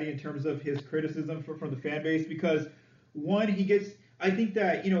for Patty in terms of his criticism from the fan base, because one, he gets. I think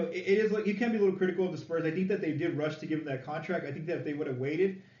that it is like you can be a little critical of the Spurs. I think that they did rush to give him that contract. I think that if they would have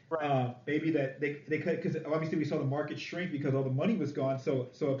waited. Right. Maybe that they could, because obviously we saw the market shrink because all the money was gone. So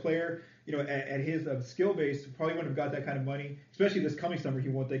a player, at his skill base probably wouldn't have got that kind of money, especially this coming summer. He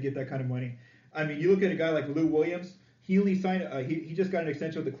won't get that kind of money. You look at a guy like Lou Williams. He only signed. He just got an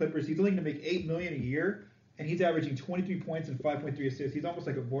extension with the Clippers. He's only going to make $8 million a year, and he's averaging 23 points and 5.3 assists. He's almost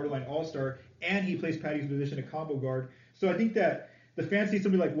like a borderline all-star, and he plays Patty's position a combo guard. So I think that the fans see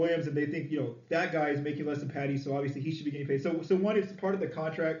somebody like Williams and they think, that guy is making less than Patty, so obviously he should be getting paid. So one, it's part of the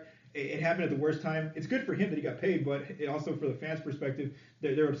contract. It happened at the worst time. It's good for him that he got paid, but it also for the fans' perspective,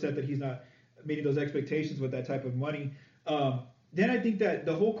 they're upset that he's not meeting those expectations with that type of money. Then I think that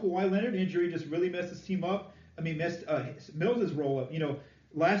the whole Kawhi Leonard injury just really messed his team up. Messed Mills' role up.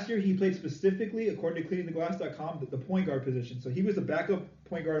 Last year he played specifically, according to cleaningtheglass.com, the point guard position. So he was a backup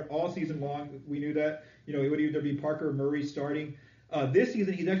point guard all season long. We knew that. It would either be Parker or Murray starting. This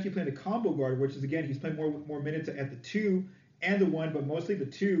season he's actually playing the combo guard, which is, again, he's playing more minutes at the 2 and the 1, but mostly the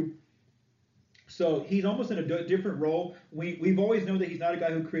 2. So he's almost in a different role. We've always known that he's not a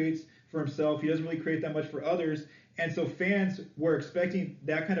guy who creates for himself. He doesn't really create that much for others. And so fans were expecting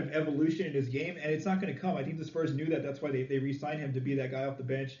that kind of evolution in his game, and it's not going to come. I think the Spurs knew that. That's why they re-signed him to be that guy off the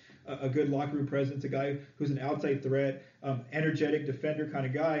bench, a good locker room presence, a guy who's an outside threat, energetic defender kind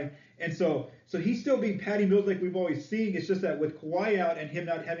of guy. And so he's still being Patty Mills like we've always seen. It's just that with Kawhi out and him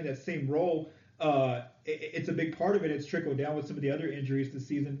not having that same role, it's a big part of it. It's trickled down with some of the other injuries this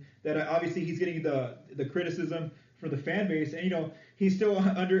season that obviously he's getting the criticism for the fan base, and he's still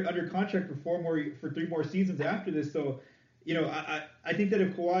under contract for 3 more seasons after this. So, I think that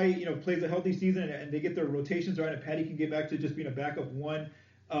if Kawhi plays a healthy season and they get their rotations right, and Patty can get back to just being a backup one,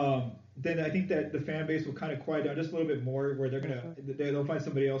 then I think that the fan base will kind of quiet down just a little bit more, where they'll find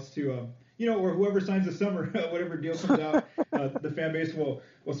somebody else to or whoever signs the summer, whatever deal comes out, the fan base will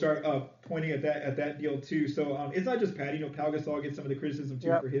start pointing at that deal too. So it's not just Patty. Pau Gasol gets some of the criticism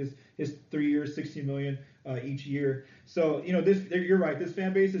too for his 3 years, $16 million each year. So you're right. This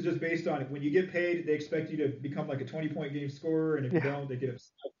fan base is just based on when you get paid, they expect you to become like a 20-point game scorer, and if you don't, they get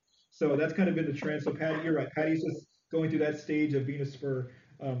upset. So that's kind of been the trend. So Patty, you're right. Patty's just going through that stage of being a Spur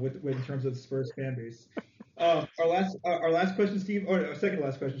with in terms of the Spurs fan base. Our last question, Steve, or second to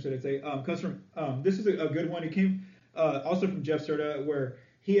last question, should I say, comes from this is a good one. It came also from Jeff Serta, where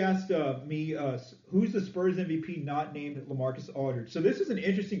he asked me, who's the Spurs MVP not named LaMarcus Aldridge? So this is an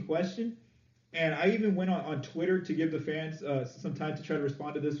interesting question, and I even went on Twitter to give the fans some time to try to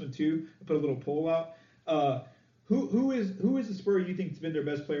respond to this one too. I put a little poll out. Who is the Spur you think has been their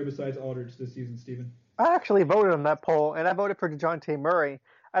best player besides Aldridge this season, Stephen? I actually voted on that poll, and I voted for DeJounte Murray.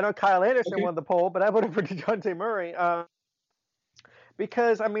 I know Kyle Anderson won the poll, but I voted for DeJounte Murray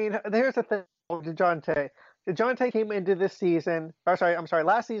because, here's the thing with DeJounte. DeJounte came into this season.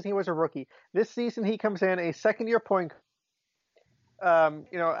 Last season he was a rookie. This season he comes in a second-year point. At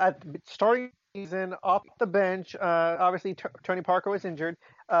the starting season, off the bench. Obviously, Tony Parker was injured.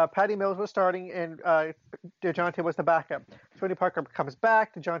 Patty Mills was starting, and DeJounte was the backup. Tony Parker comes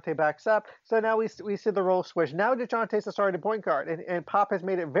back. DeJounte backs up. So now we see the role switch. Now DeJounte's the starting point guard, and Pop has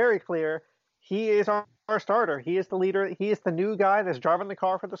made it very clear he is our starter. He is the leader. He is the new guy that's driving the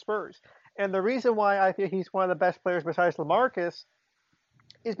car for the Spurs. And the reason why I think he's one of the best players besides LaMarcus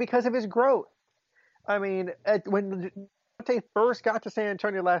is because of his growth. When DeJounte first got to San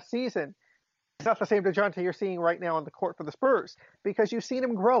Antonio last season, it's not the same DeJounte you're seeing right now on the court for the Spurs, because you've seen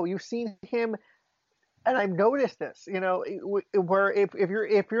him grow. You've seen him, and I've noticed this, where if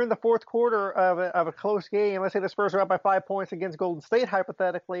you're in the fourth quarter of a close game, let's say the Spurs are up by 5 points against Golden State,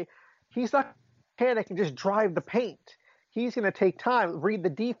 hypothetically, he's not panic and just drive the paint. He's going to take time, read the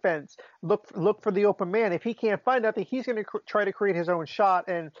defense, look for the open man. If he can't find nothing, he's going to try to create his own shot,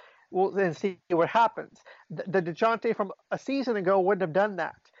 and we'll then see what happens. The DeJounte from a season ago wouldn't have done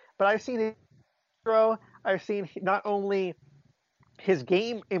that, but I've seen him grow. I've seen not only his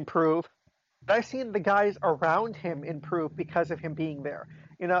game improve, but I've seen the guys around him improve because of him being there.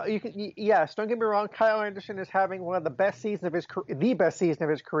 Yes, don't get me wrong. Kyle Anderson is having one of the best seasons of his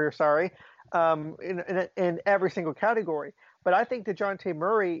career. Sorry, in every single category. But I think DeJounte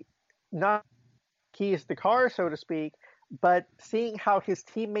Murray, not keys the car, so to speak, but seeing how his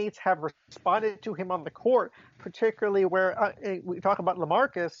teammates have responded to him on the court, particularly where we talk about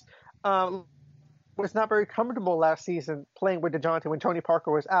LaMarcus, was not very comfortable last season playing with DeJounte when Tony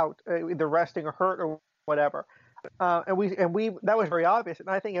Parker was out, either resting or hurt or whatever. And we that was very obvious. And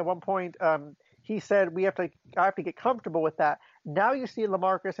I think at one point he said I have to get comfortable with that. Now you see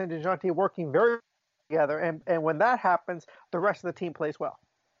LaMarcus and DeJounte working very together, and when that happens, the rest of the team plays well.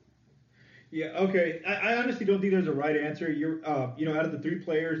 Yeah, okay. I honestly don't think there's a right answer. You're out of the three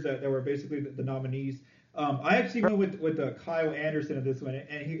players that were basically the nominees, I actually went with Kyle Anderson in this one,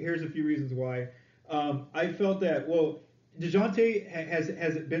 and here's a few reasons why. I felt that, DeJounte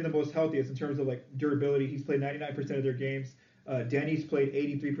has been the most healthiest in terms of like durability. He's played 99% of their games. Danny's played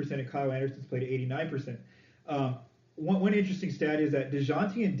 83%, and Kyle Anderson's played 89%. One interesting stat is that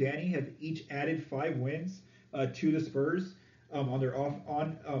DeJounte and Danny have each added 5 wins to the Spurs on their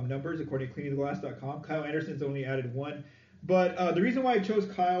on numbers, according to cleaningtheglass.com. Kyle Anderson's only added 1. But the reason why I chose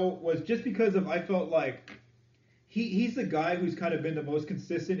Kyle was just because I felt like he's the guy who's kind of been the most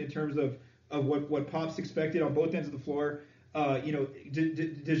consistent in terms of what Pop's expected on both ends of the floor.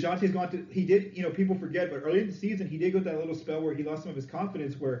 DeJounte's gone to, he did, people forget, but early in the season, he did go through that little spell where he lost some of his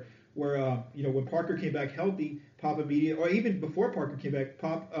confidence where when Parker came back healthy, Pop immediately, or even before Parker came back,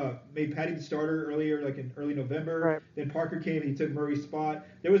 Pop made Patty the starter earlier, like in early November. Right. Then Parker came and he took Murray's spot.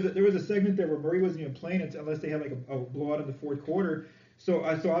 There was a segment there where Murray wasn't even playing unless they had like a blowout in the fourth quarter. So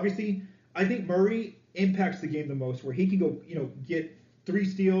obviously, I think Murray impacts the game the most, where he can go, get 3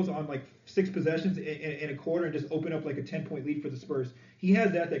 steals on like 6 possessions in a quarter and just open up like a 10-point lead for the Spurs. He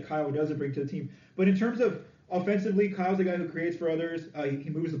has that Kyle doesn't bring to the team. But in terms of offensively, Kyle's the guy who creates for others. He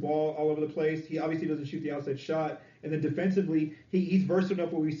moves the ball all over the place. He obviously doesn't shoot the outside shot. And then defensively, he's versatile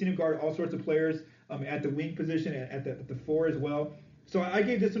enough where we've seen him guard all sorts of players at the wing position, at the 4 as well. So I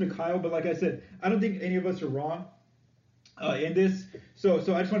gave this one to Kyle, but like I said, I don't think any of us are wrong in this. So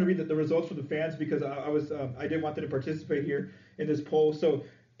I just want to read the results from the fans because I did want them to participate here in this poll. So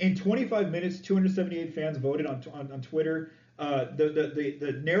in 25 minutes, 278 fans voted on Twitter.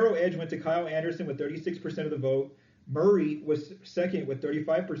 The narrow edge went to Kyle Anderson with 36% of the vote. Murray was second with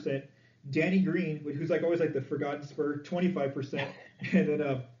 35%. Danny Green, who's like always like the forgotten Spur, 25%. And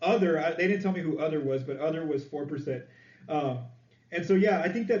then they didn't tell me who other was, but other was 4%. And so, yeah, I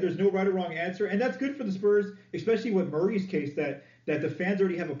think that there's no right or wrong answer. And that's good for the Spurs, especially with Murray's case, that the fans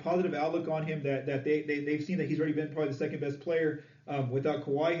already have a positive outlook on him, that they've seen that he's already been probably the second best player without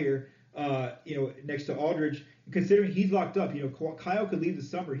Kawhi here, next to Aldridge. Considering he's locked up, Kyle could leave this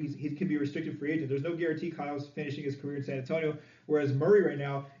summer. He can be a restricted free agent. There's no guarantee Kyle's finishing his career in San Antonio, whereas Murray right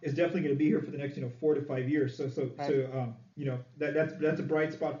now is definitely going to be here for the next 4 to 5 years. So that's a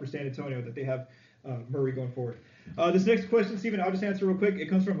bright spot for San Antonio that they have Murray going forward. This next question, Stephen, I'll just answer real quick. It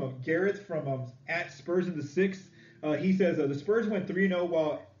comes from Garrett from at Spurs in the Sixth. He says the Spurs went 3-0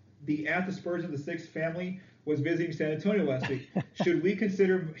 while the at the Spurs in the Sixth family was visiting San Antonio last week. Should we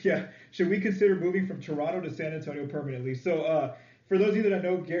consider moving from Toronto to San Antonio permanently? So for those of you that I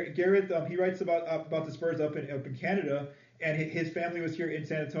know, Garrett, he writes about the Spurs up in Canada, and his family was here in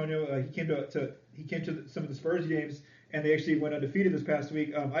San Antonio. He came to some of the Spurs games, and they actually went undefeated this past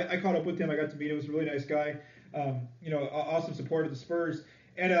week. I caught up with him. I got to meet him. He was a really nice guy. Awesome supporter of the Spurs.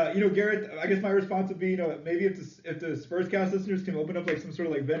 And Garrett, I guess my response would be, maybe if the Spurscast listeners can open up like some sort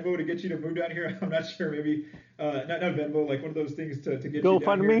of like Venmo to get you to move down here. I'm not sure. Maybe not Venmo, like one of those things to get you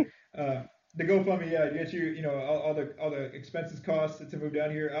down here. The GoFundMe, yeah, get you, all the expenses costs to move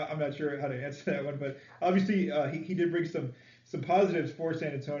down here. I'm not sure how to answer that one, but obviously he did bring some positives for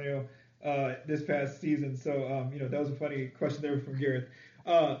San Antonio this past season. So that was a funny question there from Garrett.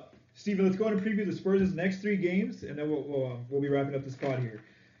 Steven, let's go on and preview the Spurs' next 3 games, and then we'll be wrapping up the spot here.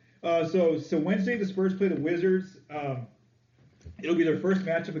 So Wednesday, the Spurs play the Wizards. It'll be their first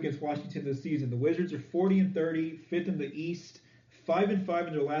matchup against Washington this season. The Wizards are 40-30, fifth in the East, 5-5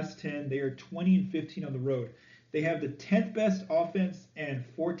 in their last 10. They are 20-15 on the road. They have the 10th best offense and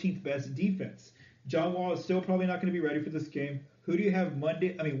 14th best defense. John Wall is still probably not going to be ready for this game. Who do you have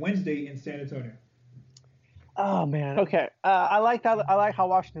Wednesday in San Antonio? Oh man. Okay. I like how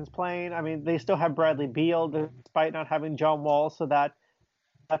Washington's playing. I mean, they still have Bradley Beal despite not having John Wall, so that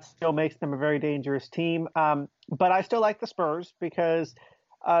still makes them a very dangerous team. But I still like the Spurs because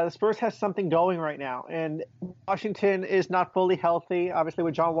the Spurs has something going right now, and Washington is not fully healthy, obviously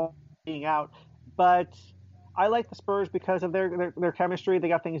with John Wall being out. But I like the Spurs because of their chemistry. They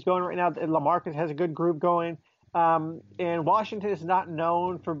got things going right now. LaMarcus has a good group going, and Washington is not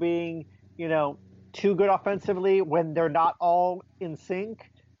known for being, too good offensively when they're not all in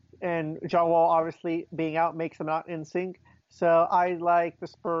sync, and John Wall obviously being out makes them not in sync. So I like the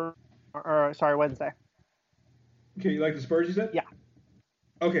Spurs. Wednesday. Okay, you like the Spurs, you said? Yeah.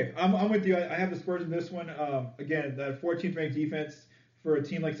 Okay, I'm with you. I have the Spurs in this one. Again, the 14th ranked defense for a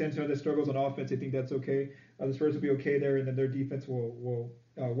team like San Antonio that struggles on offense, I think that's okay. The Spurs will be okay there, and then their defense will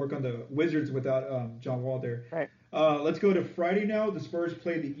work on the Wizards without John Wall there. Right. Let's go to Friday now. The Spurs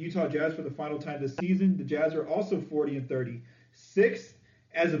play the Utah Jazz for the final time this season. The Jazz are also 40-30, 6th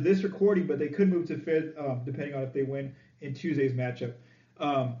as of this recording, but they could move to 5th depending on if they win in Tuesday's matchup.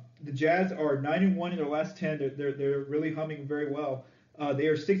 The Jazz are 9-1 in their last 10. They're really humming very well. They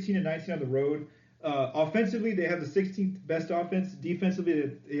are 16-19 on the road. Offensively, they have the 16th best offense.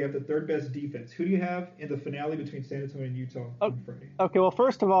 Defensively, they have the 3rd best defense. Who do you have in the finale between San Antonio and Utah on Friday? Okay, well,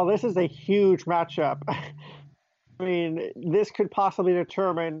 first of all, this is a huge matchup. I mean, this could possibly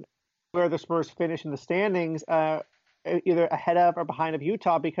determine where the Spurs finish in the standings, either ahead of or behind of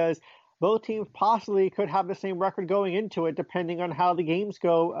Utah, because both teams possibly could have the same record going into it, depending on how the games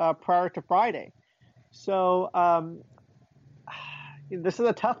go prior to Friday. So this is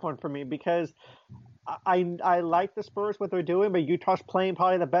a tough one for me because I like the Spurs, what they're doing, but Utah's playing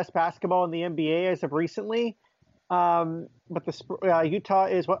probably the best basketball in the NBA as of recently. But Utah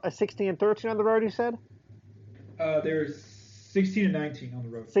is, a 16-13 on the road, you said? They're 16-19 on the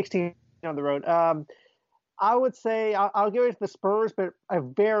road. 16 on the road. I would say I'll give it to the Spurs, but a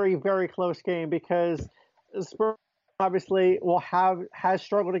very, very close game because the Spurs obviously has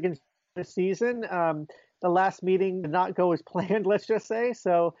struggled against this season. The last meeting did not go as planned, let's just say.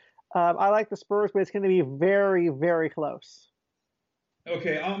 So I like the Spurs, but it's going to be very, very close.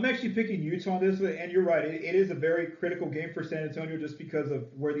 Okay, I'm actually picking Utah on this, and you're right. It is a very critical game for San Antonio just because of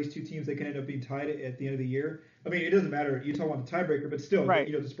where these two teams, they can end up being tied at the end of the year. I mean, it doesn't matter. Utah won the tiebreaker, but still, right.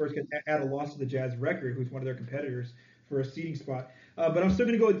 The Spurs can add a loss to the Jazz record, who's one of their competitors for a seeding spot. But I'm still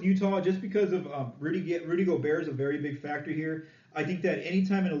going to go with Utah just because of Rudy Gobert is a very big factor here. I think that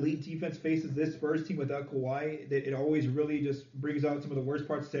anytime an elite defense faces this Spurs team without Kawhi, that it always really just brings out some of the worst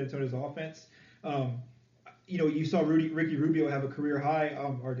parts of San Antonio's offense. you saw Ricky Rubio have a career high,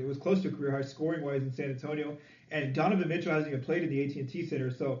 or it was close to a career high scoring wise in San Antonio, and Donovan Mitchell hasn't even played in the AT&T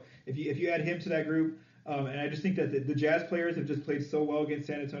Center. So if you add him to that group, and I just think that the Jazz players have just played so well against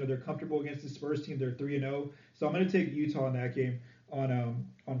San Antonio. They're comfortable against the Spurs team. They're 3-0. So I'm going to take Utah in that game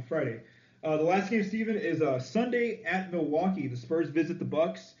on Friday. The last game, Steven, is Sunday at Milwaukee. The Spurs visit the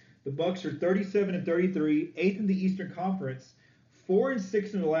Bucks. The Bucks are 37-33, eighth in the Eastern Conference,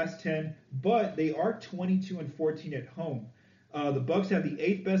 4-6 in the last 10, but they are 22-14 at home. The Bucks have the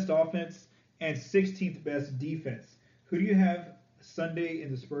 8th best offense and 16th best defense. Who do you have Sunday in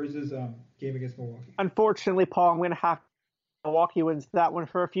the Spurs' game against Milwaukee? Unfortunately, Paul, I'm going to have Milwaukee wins that one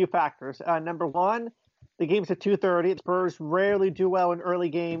for a few factors. Number one, the game's at 2:30. The Spurs rarely do well in early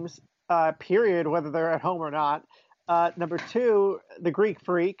games, period, whether they're at home or not. Number two, the Greek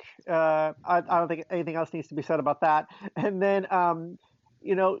Freak. I don't think anything else needs to be said about that. And then,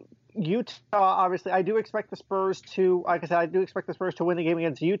 Utah, obviously, I do expect the Spurs to, like I said, I do expect the Spurs to win the game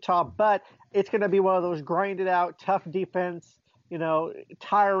against Utah, but it's going to be one of those grinded out, tough defense,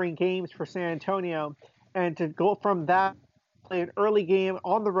 tiring games for San Antonio. And to go from that, play an early game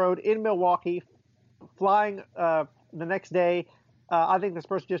on the road in Milwaukee, flying the next day, I think the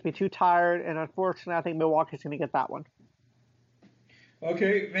Spurs will just be too tired, and unfortunately, I think Milwaukee's going to get that one.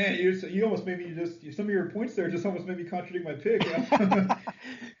 Okay, man, you almost made me some of your points there just almost made me contradict my pick.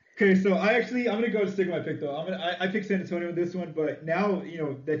 Okay, so I'm going to go and stick with my pick though. I picked San Antonio in this one, but now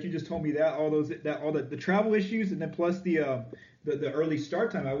that you just told me that all the travel issues and then plus the early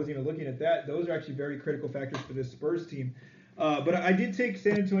start time, I wasn't even looking at that. Those are actually very critical factors for this Spurs team. But I did take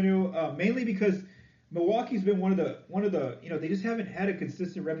San Antonio mainly because Milwaukee's been one of the they just haven't had a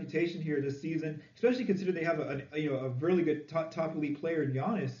consistent reputation here this season, especially considering they have a really good top elite player in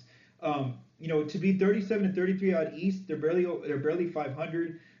Giannis. To be 37-33 out east, they're barely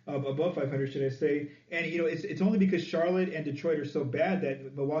 500, above 500 should I say, and it's only because Charlotte and Detroit are so bad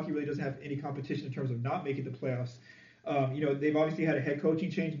that Milwaukee really doesn't have any competition in terms of not making the playoffs. They've obviously had a head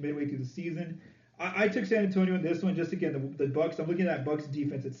coaching change midway through the season. I took San Antonio in this one. Just again, the Bucks. I'm looking at Bucks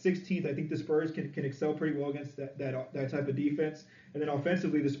defense at 16th. I think the Spurs can excel pretty well against that type of defense. And then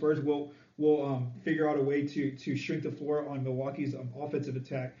offensively, the Spurs will figure out a way to shrink the floor on Milwaukee's offensive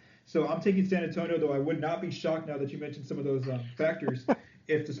attack. So I'm taking San Antonio, though I would not be shocked now that you mentioned some of those factors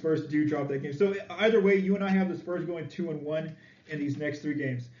if the Spurs do drop that game. So either way, you and I have the Spurs going 2-1 in these next 3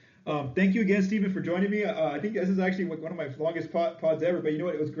 games. Thank you again, Stephen, for joining me. I think this is actually one of my longest pods ever, but you know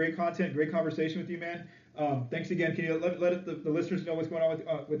what? It was great content, great conversation with you, man. Thanks again. Can you let the listeners know what's going on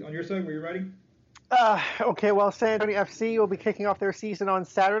on your side? Were you ready? Okay, well, San Antonio FC will be kicking off their season on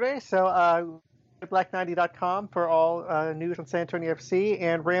Saturday, so black90.com for all news on San Antonio FC,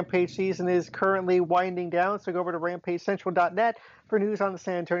 and Rampage season is currently winding down, so go over to rampagecentral.net for news on the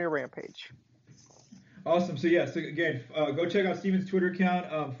San Antonio Rampage. Awesome. So again, go check out Steven's Twitter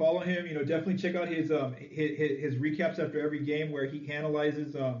account. Follow him. Definitely check out his recaps after every game where he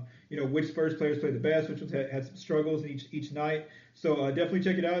analyzes which Spurs players played the best, which ones had some struggles each night. So definitely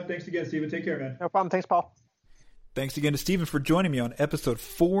check it out. Thanks again, Steven. Take care, man. No problem. Thanks, Paul. Thanks again to Steven for joining me on episode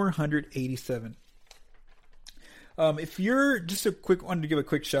 487. If you're wanted to give a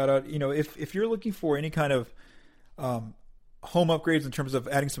quick shout out. If you're looking for any kind of home upgrades in terms of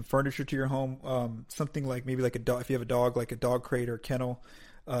adding some furniture to your home, something like maybe like a dog, if you have a dog, like a dog crate or kennel,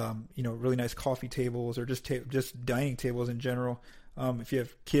 really nice coffee tables or just dining tables in general. If you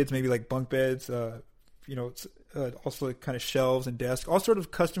have kids, maybe like bunk beds, also kind of shelves and desks, all sort of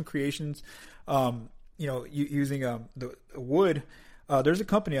custom creations, using the wood. There's a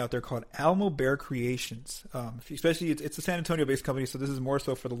company out there called Alamo Bear Creations. Especially it's a San Antonio based company. So this is more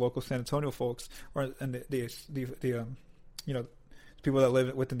so for the local San Antonio folks and the people that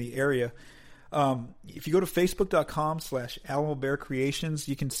live within the area. If you go to facebook.com/Alamo Bear Creations,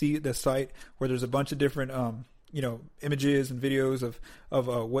 you can see the site where there's a bunch of different, images and videos of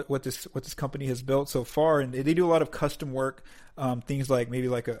what this company has built so far. And they do a lot of custom work, things like maybe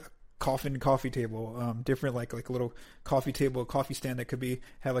like a coffee table, different like a little coffee table, a coffee stand that could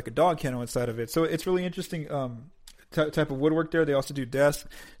have like a dog kennel inside of it. So it's really interesting. Type of woodwork there. They also do desks.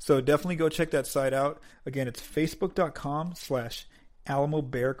 So definitely go check that site out. Again, it's facebook.com/Alamo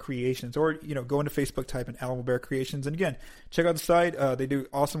Bear Creations, or, go into Facebook, type in Alamo Bear Creations. And again, check out the site. They do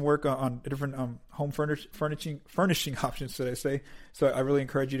awesome work on different home furnishing options, should I say. So I really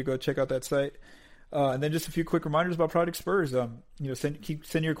encourage you to go check out that site. And then just a few quick reminders about Project Spurs. Keep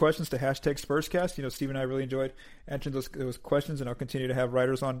sending your questions to #Spurscast. Steve and I really enjoyed answering those questions, and I'll continue to have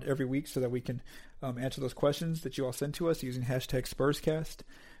writers on every week so that we can answer those questions that you all send to us using #Spurscast.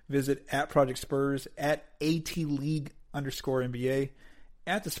 Visit @Project Spurs, @ATLeague_NBA,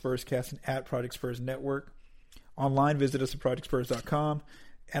 @the Spurscast, and @Project Spurs Network. Online, visit us at projectspurs.com,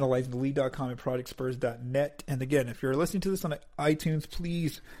 analyzingtheleague.com, and projectspurs.net. And again, if you're listening to this on iTunes,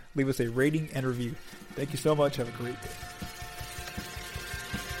 please leave us a rating and review. Thank you so much. Have a great day.